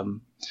 it's I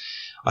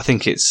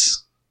think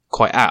it's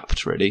quite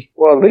apt, really.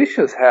 Well,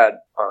 Alicia's had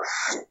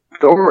a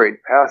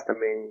storied past. I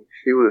mean,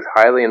 she was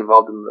highly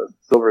involved in the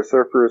Silver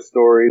Surfer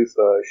stories.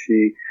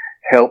 She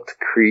helped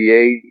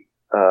create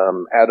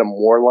Adam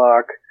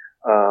Warlock.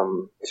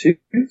 She's,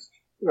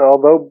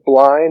 although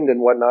blind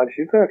and whatnot,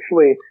 she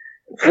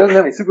doesn't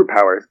have any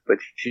superpowers, but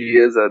she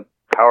is a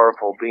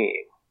powerful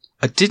being.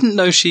 I didn't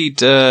know she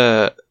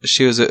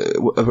was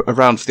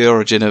around for the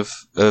origin of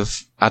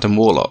Adam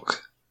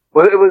Warlock.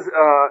 Well, it was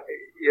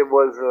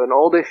an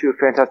old issue of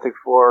Fantastic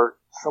Four,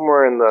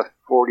 somewhere in the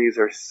 40s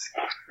or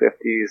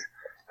 50s.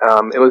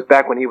 It was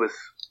back when he was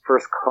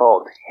first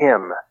called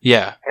Him.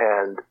 Yeah.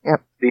 And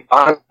the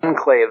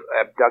Enclave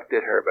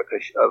abducted her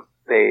because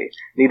they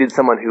needed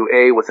someone who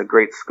A, was a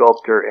great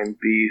sculptor, and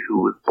B,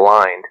 who was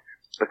blind,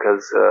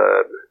 because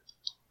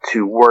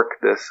to work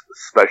this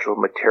special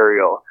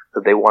material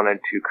that they wanted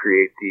to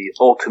create the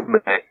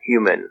ultimate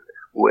human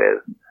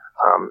with.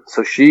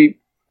 So she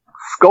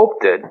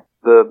sculpted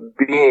the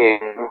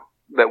being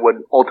that would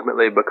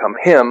ultimately become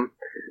him,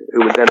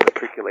 who would then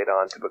matriculate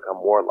on to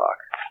become Warlock.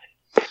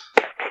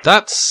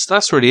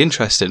 That's really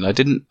interesting. I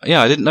didn't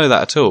know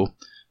that at all.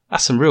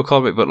 That's some real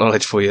comic book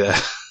knowledge for you there.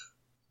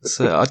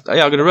 So I'm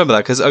going to remember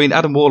that, because I mean,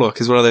 Adam Warlock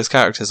is one of those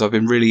characters I've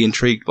been really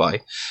intrigued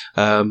by.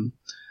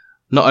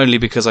 Not only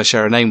because I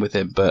share a name with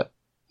him, but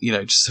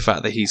just the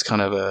fact that he's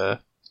kind of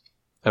a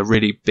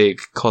really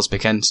big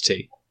cosmic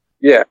entity.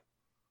 Yeah,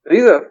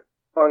 he's a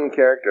fun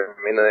character.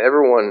 I mean,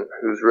 everyone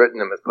who's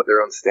written him has put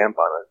their own stamp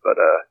on it. But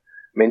I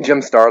mean,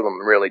 Jim Starlin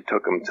really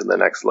took him to the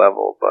next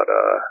level. But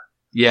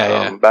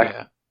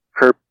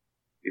Kirby,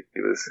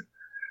 he was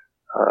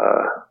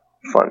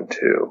fun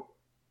too.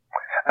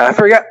 I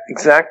forgot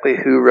exactly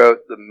who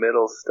wrote the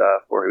middle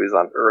stuff where he was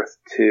on Earth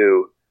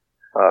 2,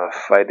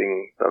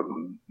 fighting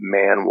the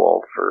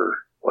Man-Wolf or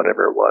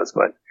whatever it was,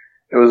 but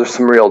it was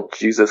some real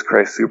Jesus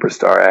Christ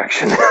Superstar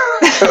action.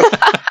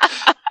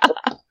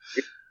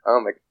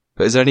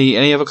 But is there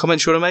any other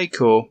comments you want to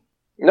make, or?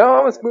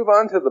 No, let's move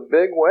on to the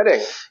big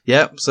wedding.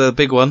 Yep, so the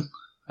big one.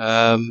 Do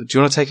you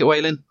want to take it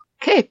away, Lynn?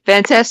 Okay,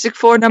 Fantastic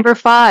Four number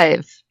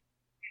 5.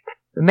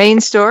 The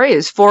main story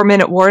is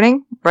 4-Minute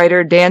Warning.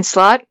 Writer Dan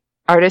Slott,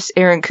 artist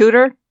Aaron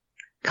Cooter,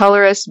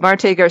 colorist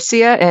Marte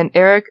Garcia and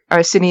Eric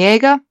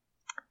Arciniega.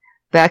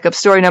 Backup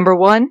story number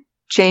 1,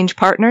 Change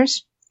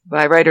Partners,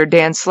 by writer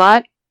Dan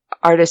Slott,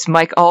 artist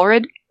Mike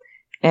Allred,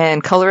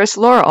 and colorist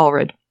Laura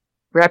Allred.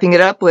 Wrapping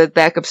it up with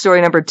backup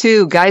story number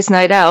 2, Guys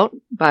Night Out,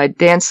 by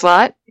Dan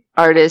Slott,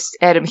 artist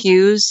Adam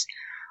Hughes,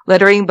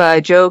 lettering by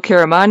Joe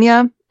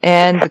Caramagna,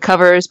 and the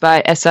covers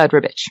by Esad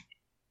Ribic.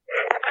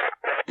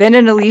 Ben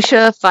and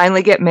Alicia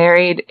finally get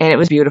married, and it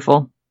was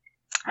beautiful.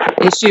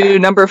 Issue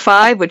number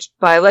 5, which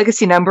by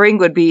legacy numbering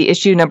would be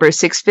issue number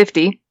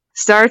 650,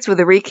 starts with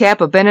a recap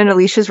of Ben and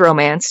Alicia's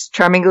romance,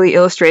 charmingly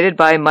illustrated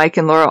by Mike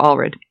and Laura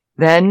Allred.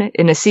 Then,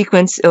 in a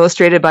sequence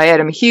illustrated by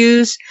Adam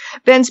Hughes,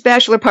 Ben's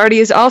bachelor party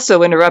is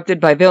also interrupted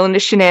by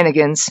villainous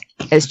shenanigans,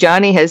 as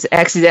Johnny has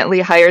accidentally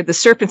hired the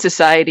Serpent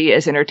Society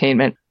as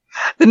entertainment.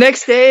 The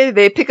next day,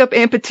 they pick up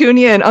Aunt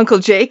Petunia and Uncle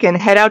Jake and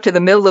head out to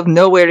the middle of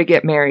nowhere to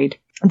get married.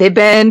 They've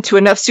been to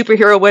enough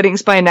superhero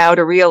weddings by now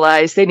to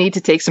realize they need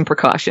to take some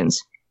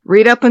precautions.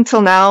 Reed up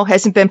until now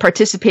hasn't been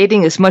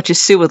participating as much as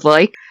Sue would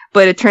like,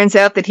 but it turns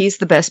out that he's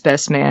the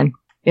best man.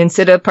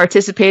 Instead of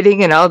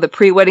participating in all the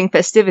pre-wedding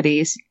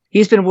festivities,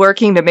 he's been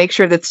working to make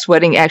sure that this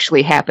wedding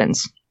actually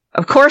happens.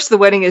 Of course, the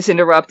wedding is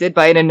interrupted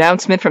by an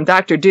announcement from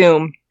Dr.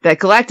 Doom that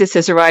Galactus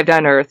has arrived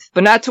on Earth,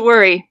 but not to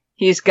worry,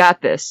 he's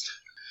got this.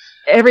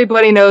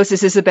 Everybody knows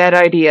this is a bad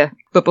idea,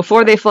 but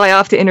before they fly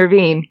off to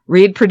intervene,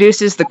 Reed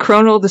produces the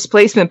chronal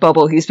displacement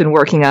bubble he's been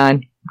working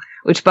on,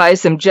 which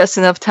buys them just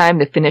enough time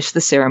to finish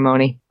the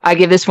ceremony. I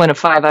give this one a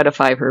 5 out of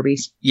 5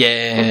 Herbies.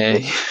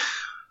 Yay!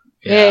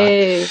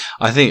 Yay!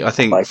 I think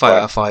 5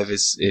 out of 5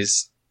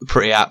 is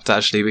pretty apt,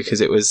 actually, because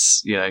it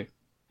was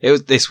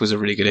this was a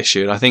really good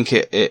issue, and I think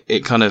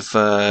it kind of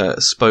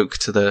spoke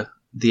to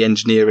the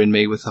engineer in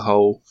me with the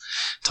whole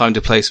time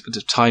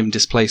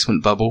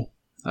displacement bubble.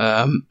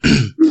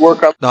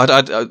 Work up. No,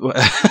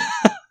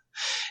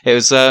 it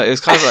was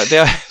kind of like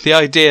the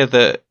idea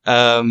that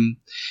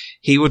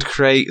he would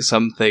create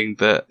something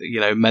that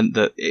meant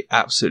that it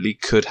absolutely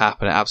could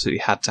happen, it absolutely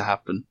had to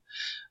happen.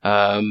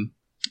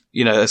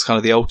 It's kind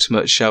of the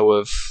ultimate show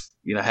of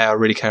hey, I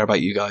really care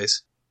about you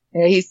guys.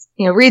 Yeah, he's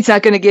Reed's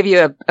not going to give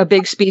you a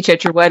big speech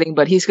at your wedding,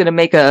 but he's going to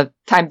make a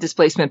time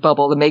displacement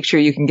bubble to make sure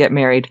you can get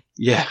married.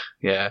 Yeah.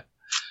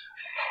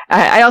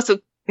 I also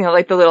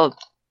like the little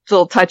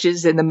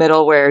touches in the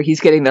middle where he's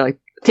getting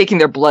taking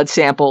their blood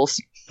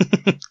samples.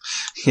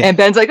 Yeah. And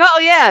Ben's like, oh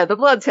yeah, the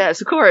blood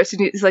test, of course.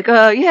 And he's like,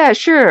 yeah,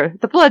 sure,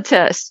 the blood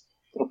test.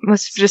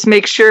 Must just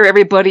make sure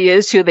everybody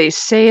is who they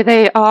say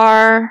they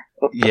are.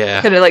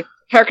 Yeah. Kind of like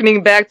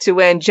harkening back to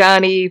when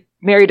Johnny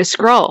married a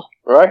Skrull.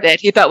 Right.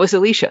 That he thought was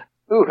Alicia.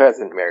 Who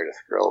hasn't married a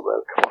Skrull,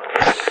 though?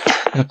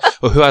 Come on.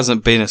 Well, who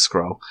hasn't been a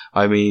Skrull?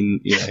 I mean,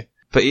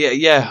 But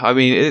yeah. I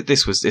mean,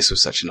 this was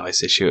such a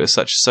nice issue.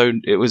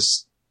 It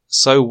was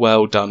so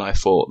well done. I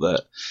thought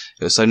that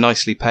it was so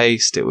nicely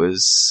paced. It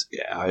was,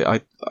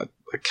 I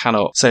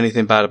cannot say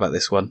anything bad about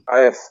this one.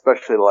 I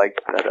especially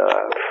liked that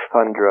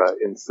Thundra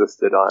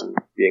insisted on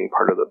being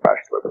part of the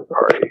bachelor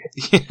party,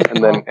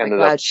 and then ended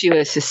up she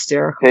was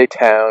hysterical. in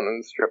town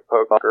and strip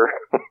poker.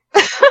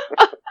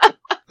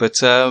 But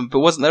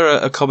wasn't there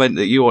a comment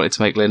that you wanted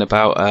to make, Lynn,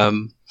 about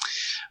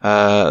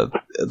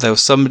there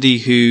was somebody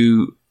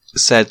who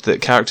said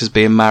that characters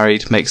being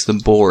married makes them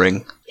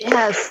boring.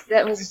 Yes,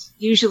 that was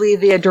usually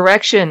the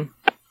direction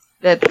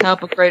that the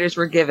comic book writers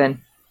were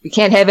given. We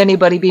can't have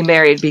anybody be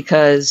married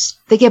because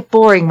they get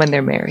boring when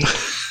they're married.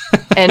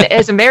 And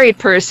as a married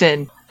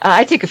person,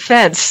 I take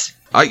offense.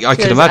 I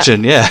can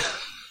imagine, yeah.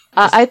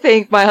 I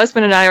think my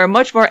husband and I are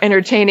much more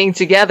entertaining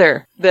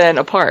together than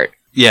apart.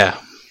 Yeah.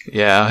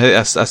 Yeah,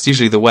 that's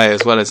usually the way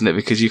as well, isn't it?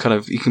 Because you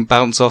can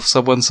bounce off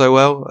someone so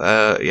well.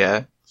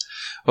 Yeah.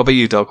 What about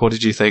you, Doc? What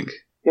did you think?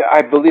 Yeah,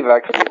 I believe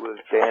actually it was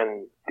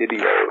Dan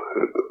Didio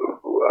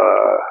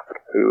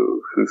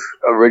who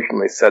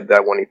originally said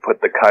that when he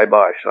put the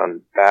kibosh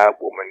on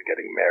Batwoman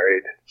getting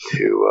married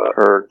to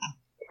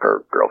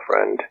her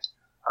girlfriend.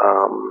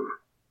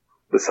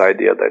 This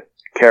idea that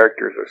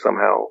characters are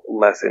somehow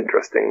less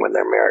interesting when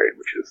they're married,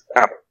 which is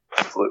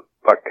absolute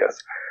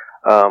buckus.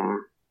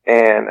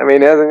 And I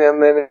mean, hasn't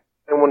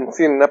anyone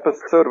seen an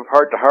episode of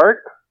Heart to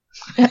Heart?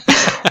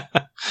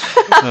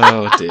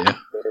 Oh dear.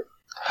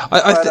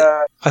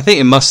 I think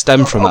it must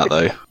stem from that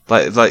though.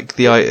 Like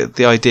the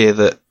idea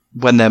that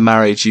when they're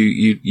married,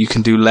 you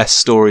can do less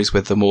stories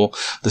with them, or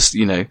this,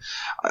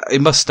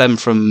 it must stem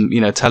from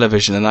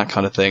television and that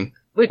kind of thing.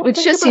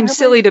 Which just seems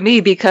silly to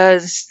me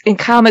because in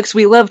comics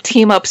we love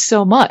team ups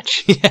so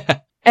much. Yeah.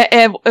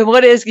 And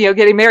what is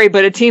getting married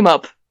but a team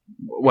up?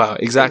 Well,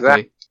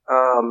 exactly.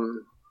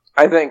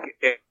 I think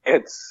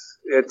it's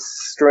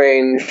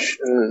strange,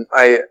 and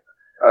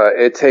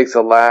it takes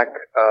a lack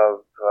of.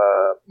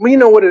 Well, you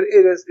know what it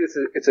is?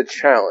 It's a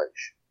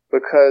challenge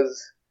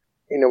because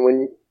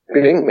when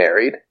being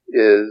married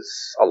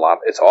is a lot.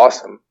 It's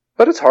awesome,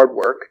 but it's hard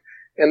work,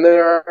 and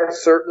there are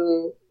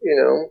certain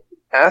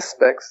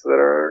aspects that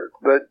are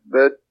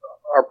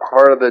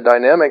part of the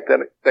dynamic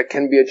that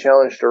can be a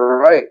challenge to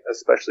write,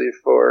 especially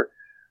for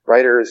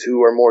writers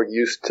who are more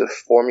used to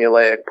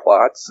formulaic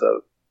plots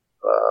of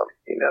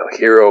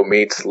hero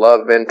meets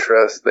love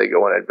interest, they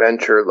go on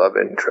adventure, love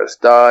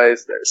interest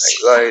dies, there's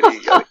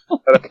anxiety,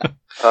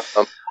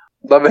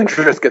 love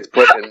interest gets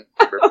put in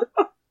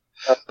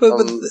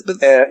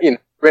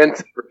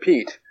rinse,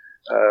 repeat.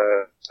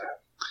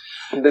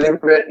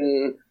 They've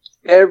written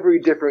every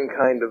different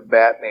kind of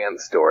Batman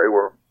story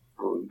where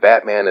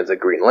Batman is a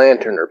Green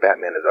Lantern, or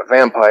Batman is a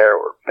vampire,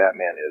 or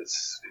Batman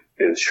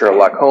is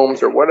Sherlock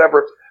Holmes, or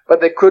whatever,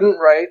 but they couldn't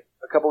write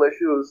a couple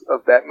issues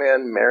of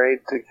Batman married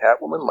to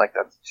Catwoman. Like,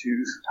 that's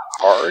too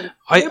hard.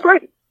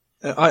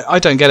 I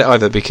don't get it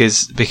either,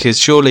 because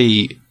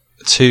surely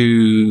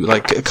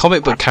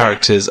comic book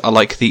characters are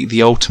like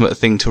the ultimate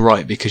thing to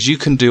write, because you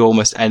can do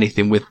almost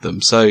anything with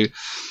them. So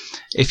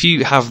if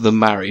you have them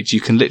married, you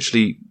can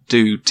literally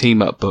do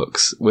team up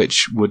books,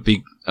 which would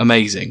be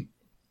amazing.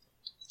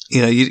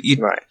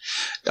 Right.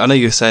 I know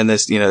you're saying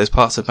there's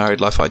parts of married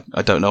life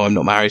I don't know, I'm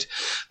not married,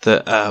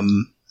 that are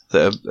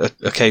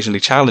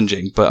occasionally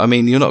challenging, but I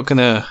mean, you're not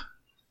gonna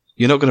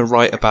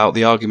write about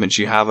the arguments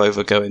you have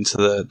over going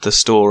to the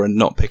store and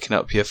not picking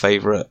up your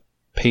favourite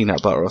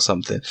peanut butter or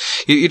something.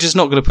 You're just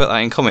not going to put that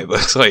in comic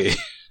books, are you?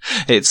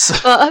 It's.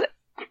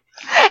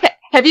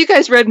 Have you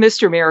guys read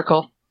Mr.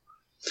 Miracle?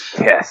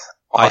 Yes,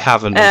 I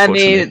haven't. I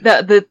mean,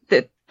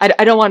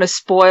 I don't want to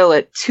spoil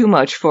it too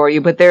much for you,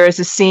 but there is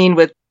a scene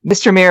with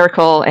Mr.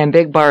 Miracle and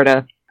Big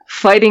Barda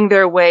fighting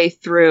their way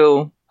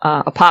through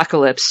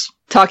Apocalypse,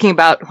 talking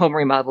about home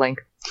remodeling.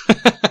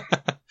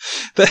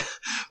 But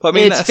I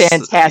mean, it's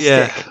fantastic.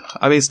 Yeah,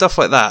 I mean, stuff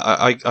like that.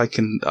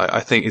 I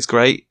think is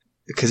great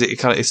because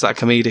it's that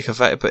comedic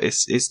effect. But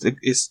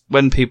it's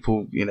when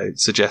people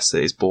suggest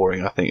that it's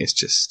boring. I think it's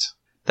just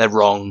they're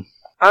wrong.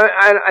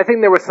 I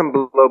think there was some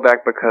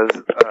blowback because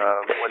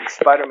when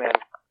Spider-Man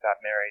got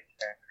married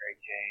to Mary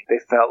Jane, they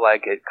felt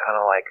like it kind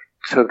of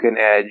took an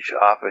edge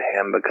off of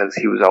him because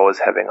he was always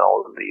having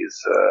all of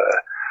these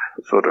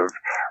sort of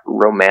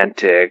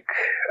romantic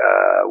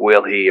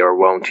will he or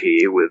won't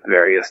he with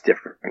various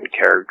different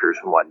characters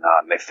and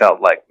whatnot, and they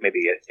felt like maybe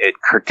it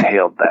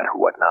curtailed that or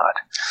whatnot.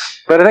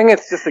 But I think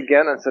it's just,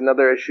 again, it's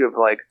another issue of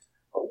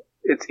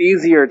it's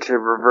easier to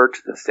revert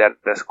to the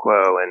status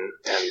quo and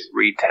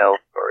retell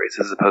stories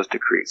as opposed to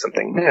create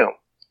something new.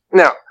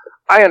 Now,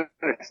 I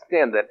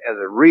understand that as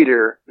a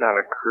reader, not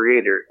a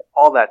creator,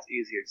 all that's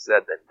easier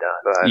said than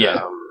done. But,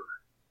 yeah.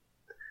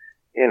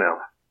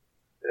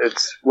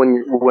 It's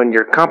when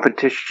your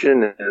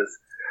competition is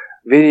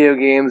video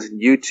games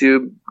and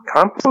YouTube,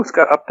 comic books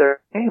got up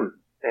their game.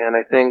 And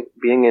I think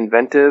being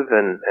inventive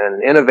and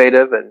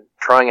innovative and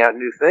trying out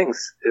new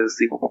things is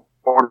the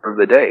order of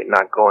the day,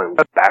 not going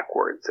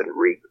backwards and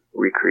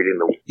recreating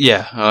the...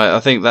 Yeah, I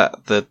think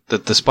that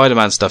the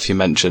Spider-Man stuff you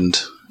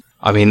mentioned,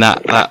 I mean,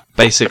 that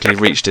basically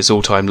reached its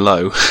all-time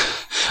low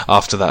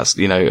after that,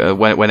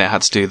 when it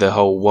had to do the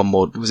whole one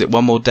more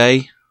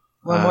day?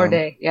 One more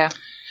day, yeah.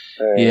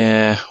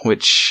 Yeah,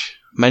 which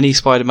many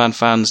Spider-Man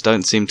fans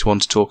don't seem to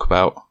want to talk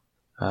about.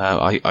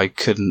 I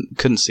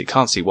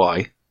can't see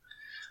why.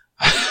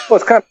 Well,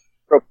 it's kind of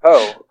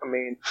apropos. I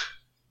mean,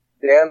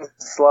 Dan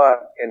Slott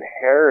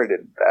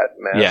inherited that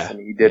mess, and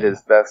he did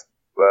his best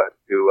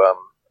to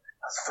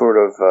sort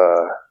of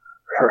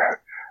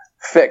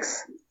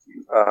fix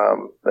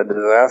the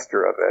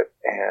disaster of it,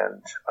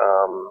 and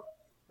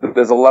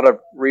there's a lot of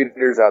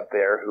readers out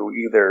there who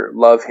either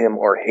love him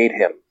or hate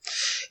him.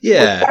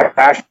 Yeah,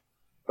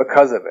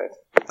 because of it.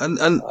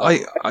 And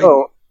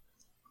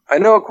I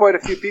know quite a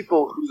few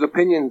people whose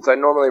opinions I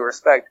normally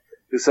respect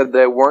who said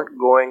they weren't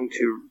going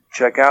to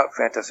check out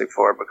Fantastic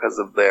Four because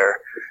of their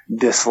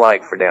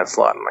dislike for Dan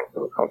Slott. I'm like,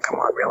 oh, come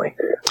on, really?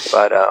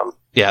 But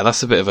yeah,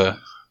 that's a bit of a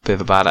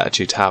bad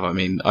attitude to have. I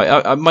mean,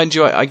 I mind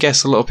you, I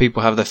guess a lot of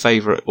people have their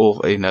favorite,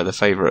 or their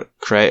favorite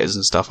creators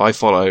and stuff. I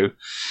follow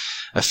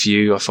a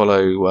few. I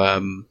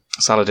follow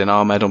Saladin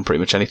Ahmed on pretty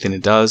much anything he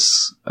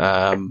does.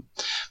 But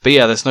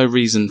yeah, there's no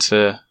reason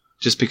to,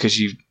 just because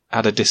you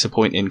had a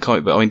disappointing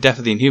comic book. I mean, Death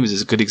of the Inhumans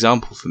is a good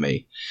example for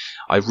me.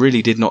 I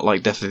really did not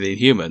like Death of the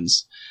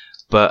Inhumans,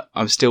 but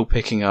I'm still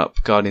picking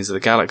up Guardians of the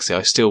Galaxy.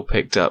 I still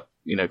picked up,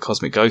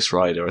 Cosmic Ghost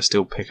Rider. I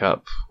still pick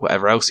up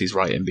whatever else he's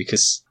writing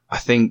because I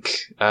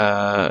think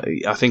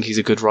he's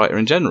a good writer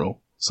in general.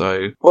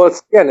 So, well,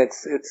 it's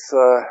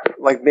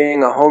like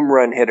being a home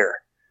run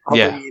hitter.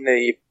 Yeah.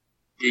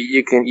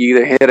 You can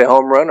either hit a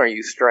home run or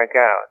you strike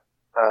out.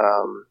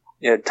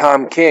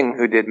 Tom King,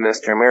 who did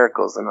Mr.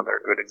 Miracle, is another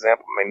good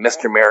example. I mean,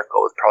 Mr.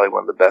 Miracle is probably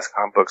one of the best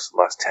comic books of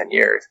the last 10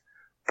 years.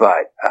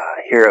 But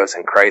Heroes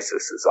in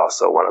Crisis is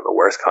also one of the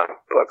worst comic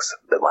books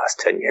of the last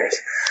 10 years.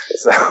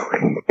 So,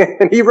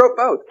 and he wrote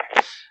both.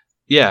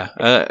 Yeah,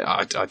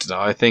 I don't know.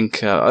 I think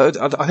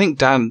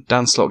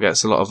Dan Slott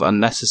gets a lot of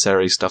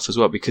unnecessary stuff as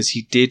well because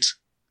he did,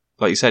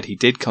 like you said, he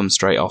did come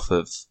straight off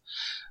of,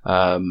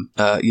 One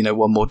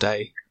More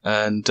Day,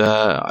 and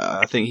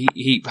I think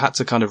he had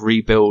to kind of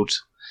rebuild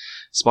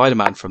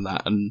Spider-Man from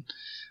that. And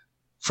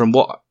from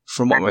what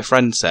my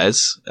friend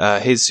says,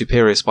 his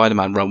Superior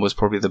Spider-Man run was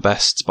probably the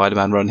best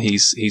Spider-Man run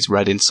he's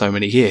read in so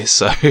many years.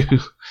 So,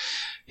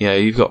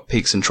 you've got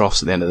peaks and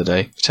troughs at the end of the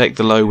day. Take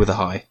the low with the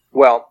high.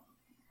 Well,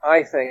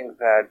 I think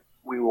that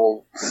we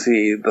will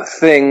see The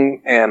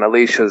Thing and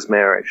Alicia's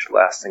marriage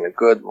lasting a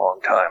good long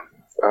time.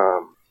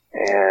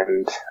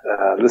 And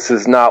this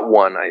is not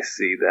one I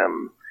see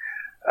them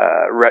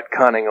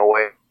retconning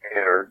away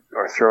or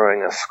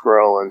throwing a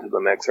scroll into the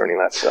mix or any of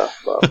that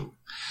stuff.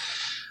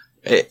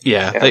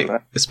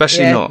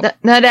 Especially not.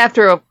 Not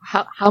after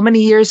how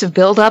many years of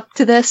build up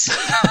to this?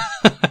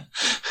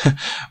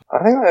 I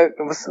think it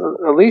was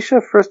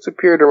Alicia first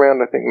appeared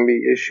around, I think,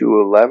 maybe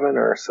issue 11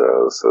 or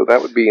so. So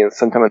that would be in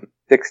sometime in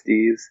the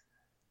 60s.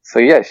 So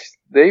yes,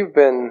 they've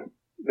been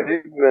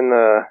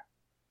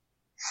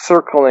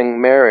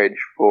circling marriage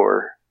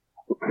for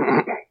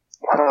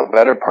a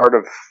better part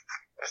of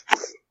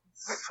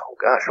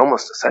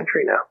almost a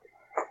century now.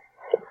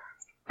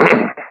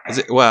 Is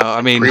it? Well,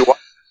 I mean,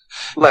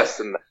 less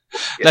than that.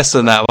 Yeah. Less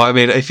than that. Well, I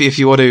mean, if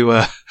you want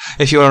to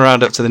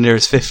round up to the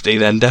nearest 50,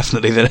 then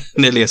definitely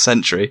nearly a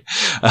century.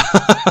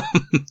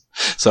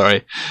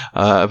 Sorry,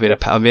 I'm being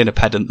a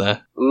pedant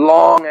there.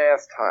 Long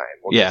ass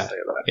time. Yeah, say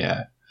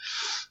that.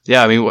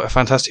 Yeah. I mean,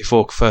 Fantastic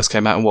Four first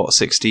came out in what,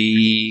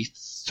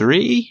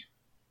 63?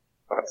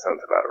 That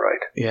sounds about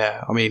right.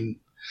 Yeah, I mean,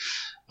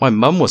 my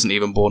mum wasn't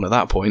even born at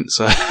that point,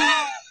 so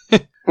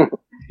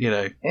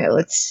Yeah,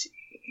 let's.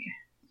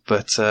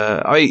 But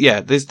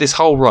this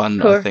whole run,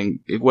 sure. I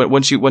think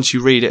once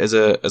you read it as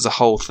a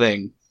whole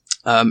thing,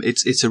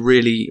 it's a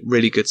really,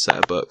 really good set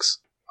of books.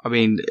 I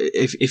mean,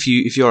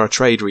 if you're a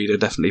trade reader,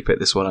 definitely pick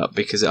this one up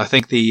because I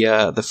think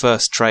the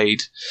first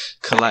trade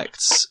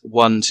collects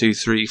 1, 2,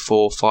 3,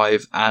 4,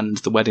 5, and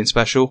the wedding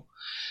special,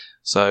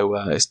 so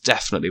it's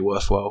definitely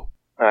worthwhile.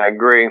 I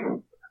agree.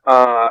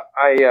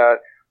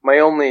 My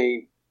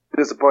only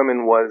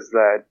disappointment was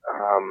that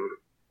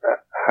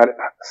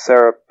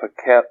Sarah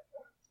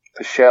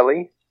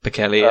Pichelli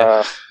kind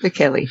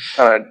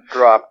of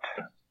dropped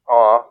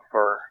off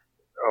or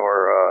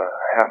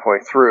halfway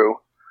through.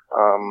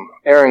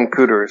 Aaron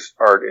Kuder's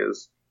art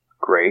is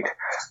great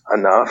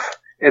enough.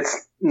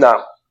 It's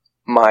not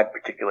my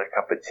particular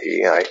cup of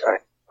tea.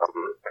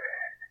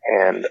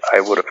 And I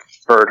would have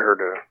preferred her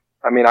to.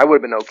 I mean, I would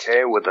have been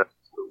okay with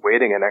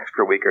waiting an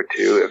extra week or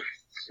two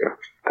if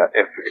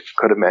it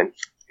could have meant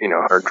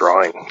her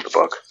drawing the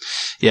book.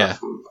 Yeah.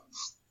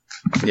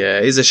 Yeah,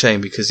 it is a shame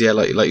because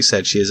like you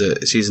said, she's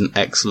an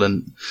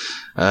excellent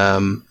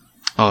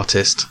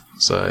artist.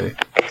 So,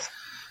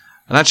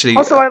 and actually,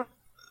 also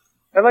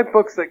I like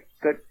books that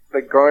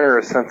garner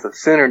a sense of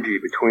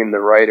synergy between the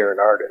writer and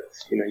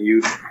artist.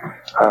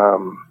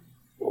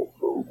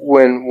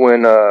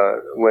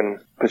 When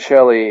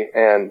Pichelli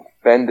and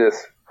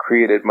Bendis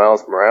created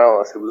Miles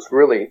Morales, it was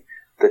really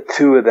the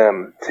two of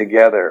them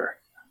together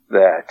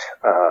that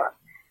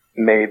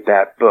made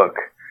that book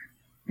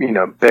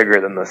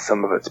bigger than the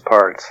sum of its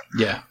parts.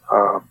 Yeah.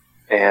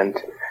 And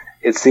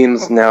it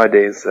seems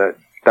nowadays that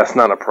that's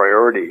not a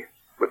priority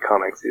with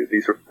comics.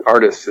 These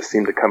artists just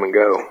seem to come and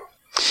go.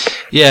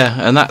 Yeah,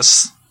 and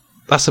that's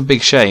a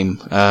big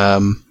shame.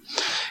 And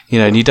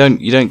you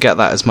don't get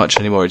that as much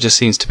anymore. It just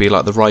seems to be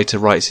like the writer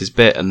writes his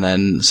bit and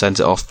then sends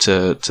it off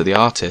to the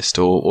artist,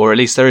 or at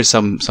least there is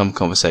some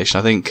conversation.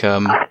 I think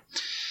a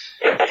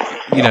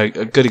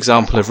good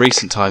example of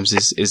recent times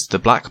is the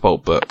Black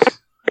Bolt book.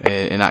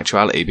 in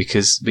actuality,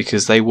 because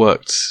they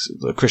worked,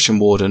 Christian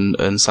Ward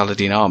and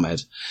Saladin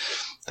Ahmed,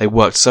 they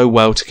worked so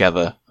well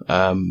together,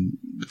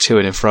 to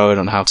and fro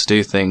on how to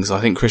do things. I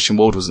think Christian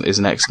Ward is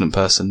an excellent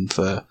person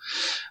for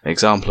an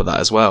example of that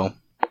as well.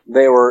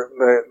 They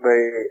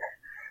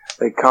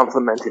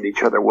complemented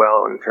each other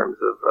well in terms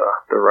of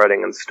the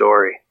writing and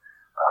story.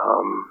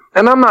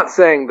 And I'm not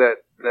saying that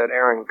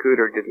Aaron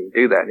Kuder didn't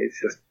do that. He's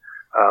just,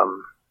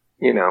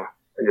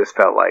 it just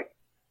felt like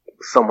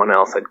someone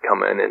else had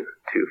come in and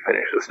to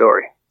finish the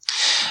story.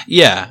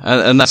 Yeah,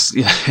 and that's,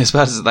 as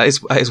bad as that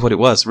is what it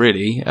was,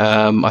 really.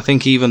 I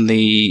think even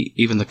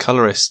the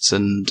colorists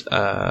and did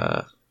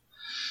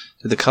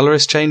the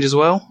colorist change as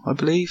well, I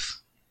believe?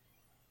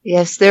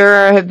 Yes,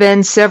 there have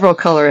been several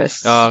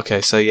colorists. Oh,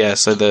 okay. So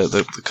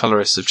the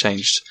colorists have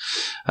changed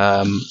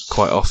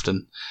quite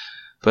often.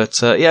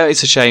 But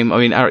it's a shame. I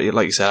mean,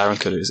 like you said, Aaron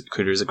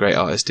Kuder is a great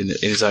artist in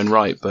his own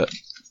right, but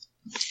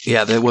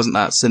yeah, there wasn't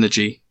that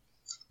synergy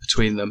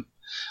between them.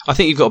 I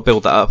think you've got to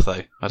build that up,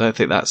 though. I don't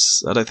think that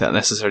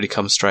necessarily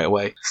comes straight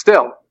away.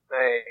 Still,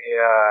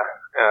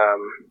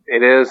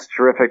 it is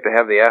terrific to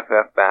have the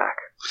FF back.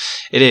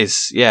 It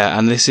is, yeah,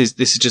 and this is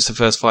just the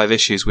first 5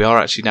 issues. We are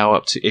actually now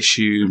up to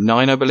issue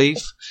 9, I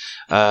believe,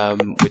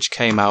 which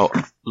came out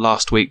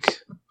last week,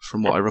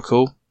 from what I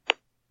recall.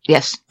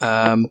 Yes.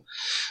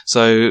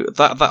 So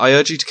that I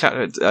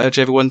urge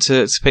everyone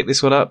to pick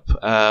this one up.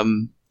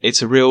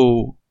 It's a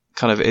real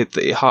kind of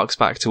it harks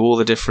back to all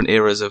the different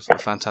eras of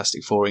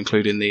Fantastic Four,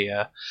 including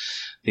the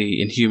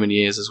Inhuman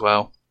years as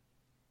well.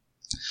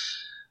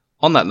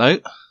 On that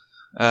note,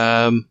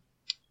 I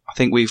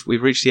think we've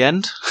reached the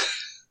end.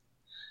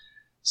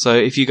 So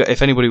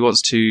if anybody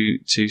wants to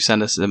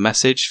send us a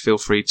message, feel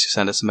free to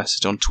send us a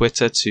message on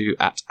Twitter to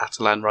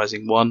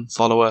 @AtalanRising1.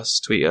 Follow us,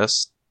 tweet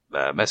us,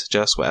 message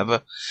us,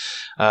 whatever.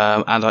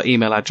 And our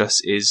email address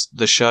is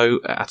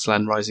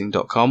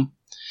theshow@atalanrising.com.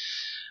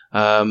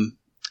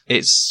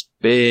 It's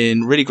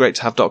been really great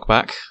to have Doc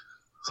back.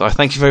 So I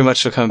thank you very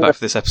much for coming back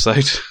for this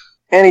episode.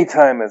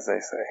 Anytime, as they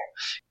say.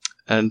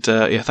 And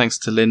thanks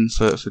to Lynn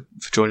for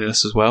joining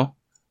us as well.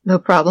 No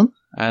problem.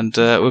 And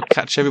we'll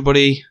catch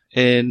everybody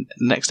in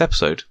next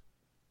episode.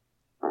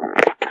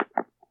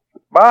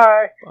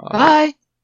 Bye. Bye.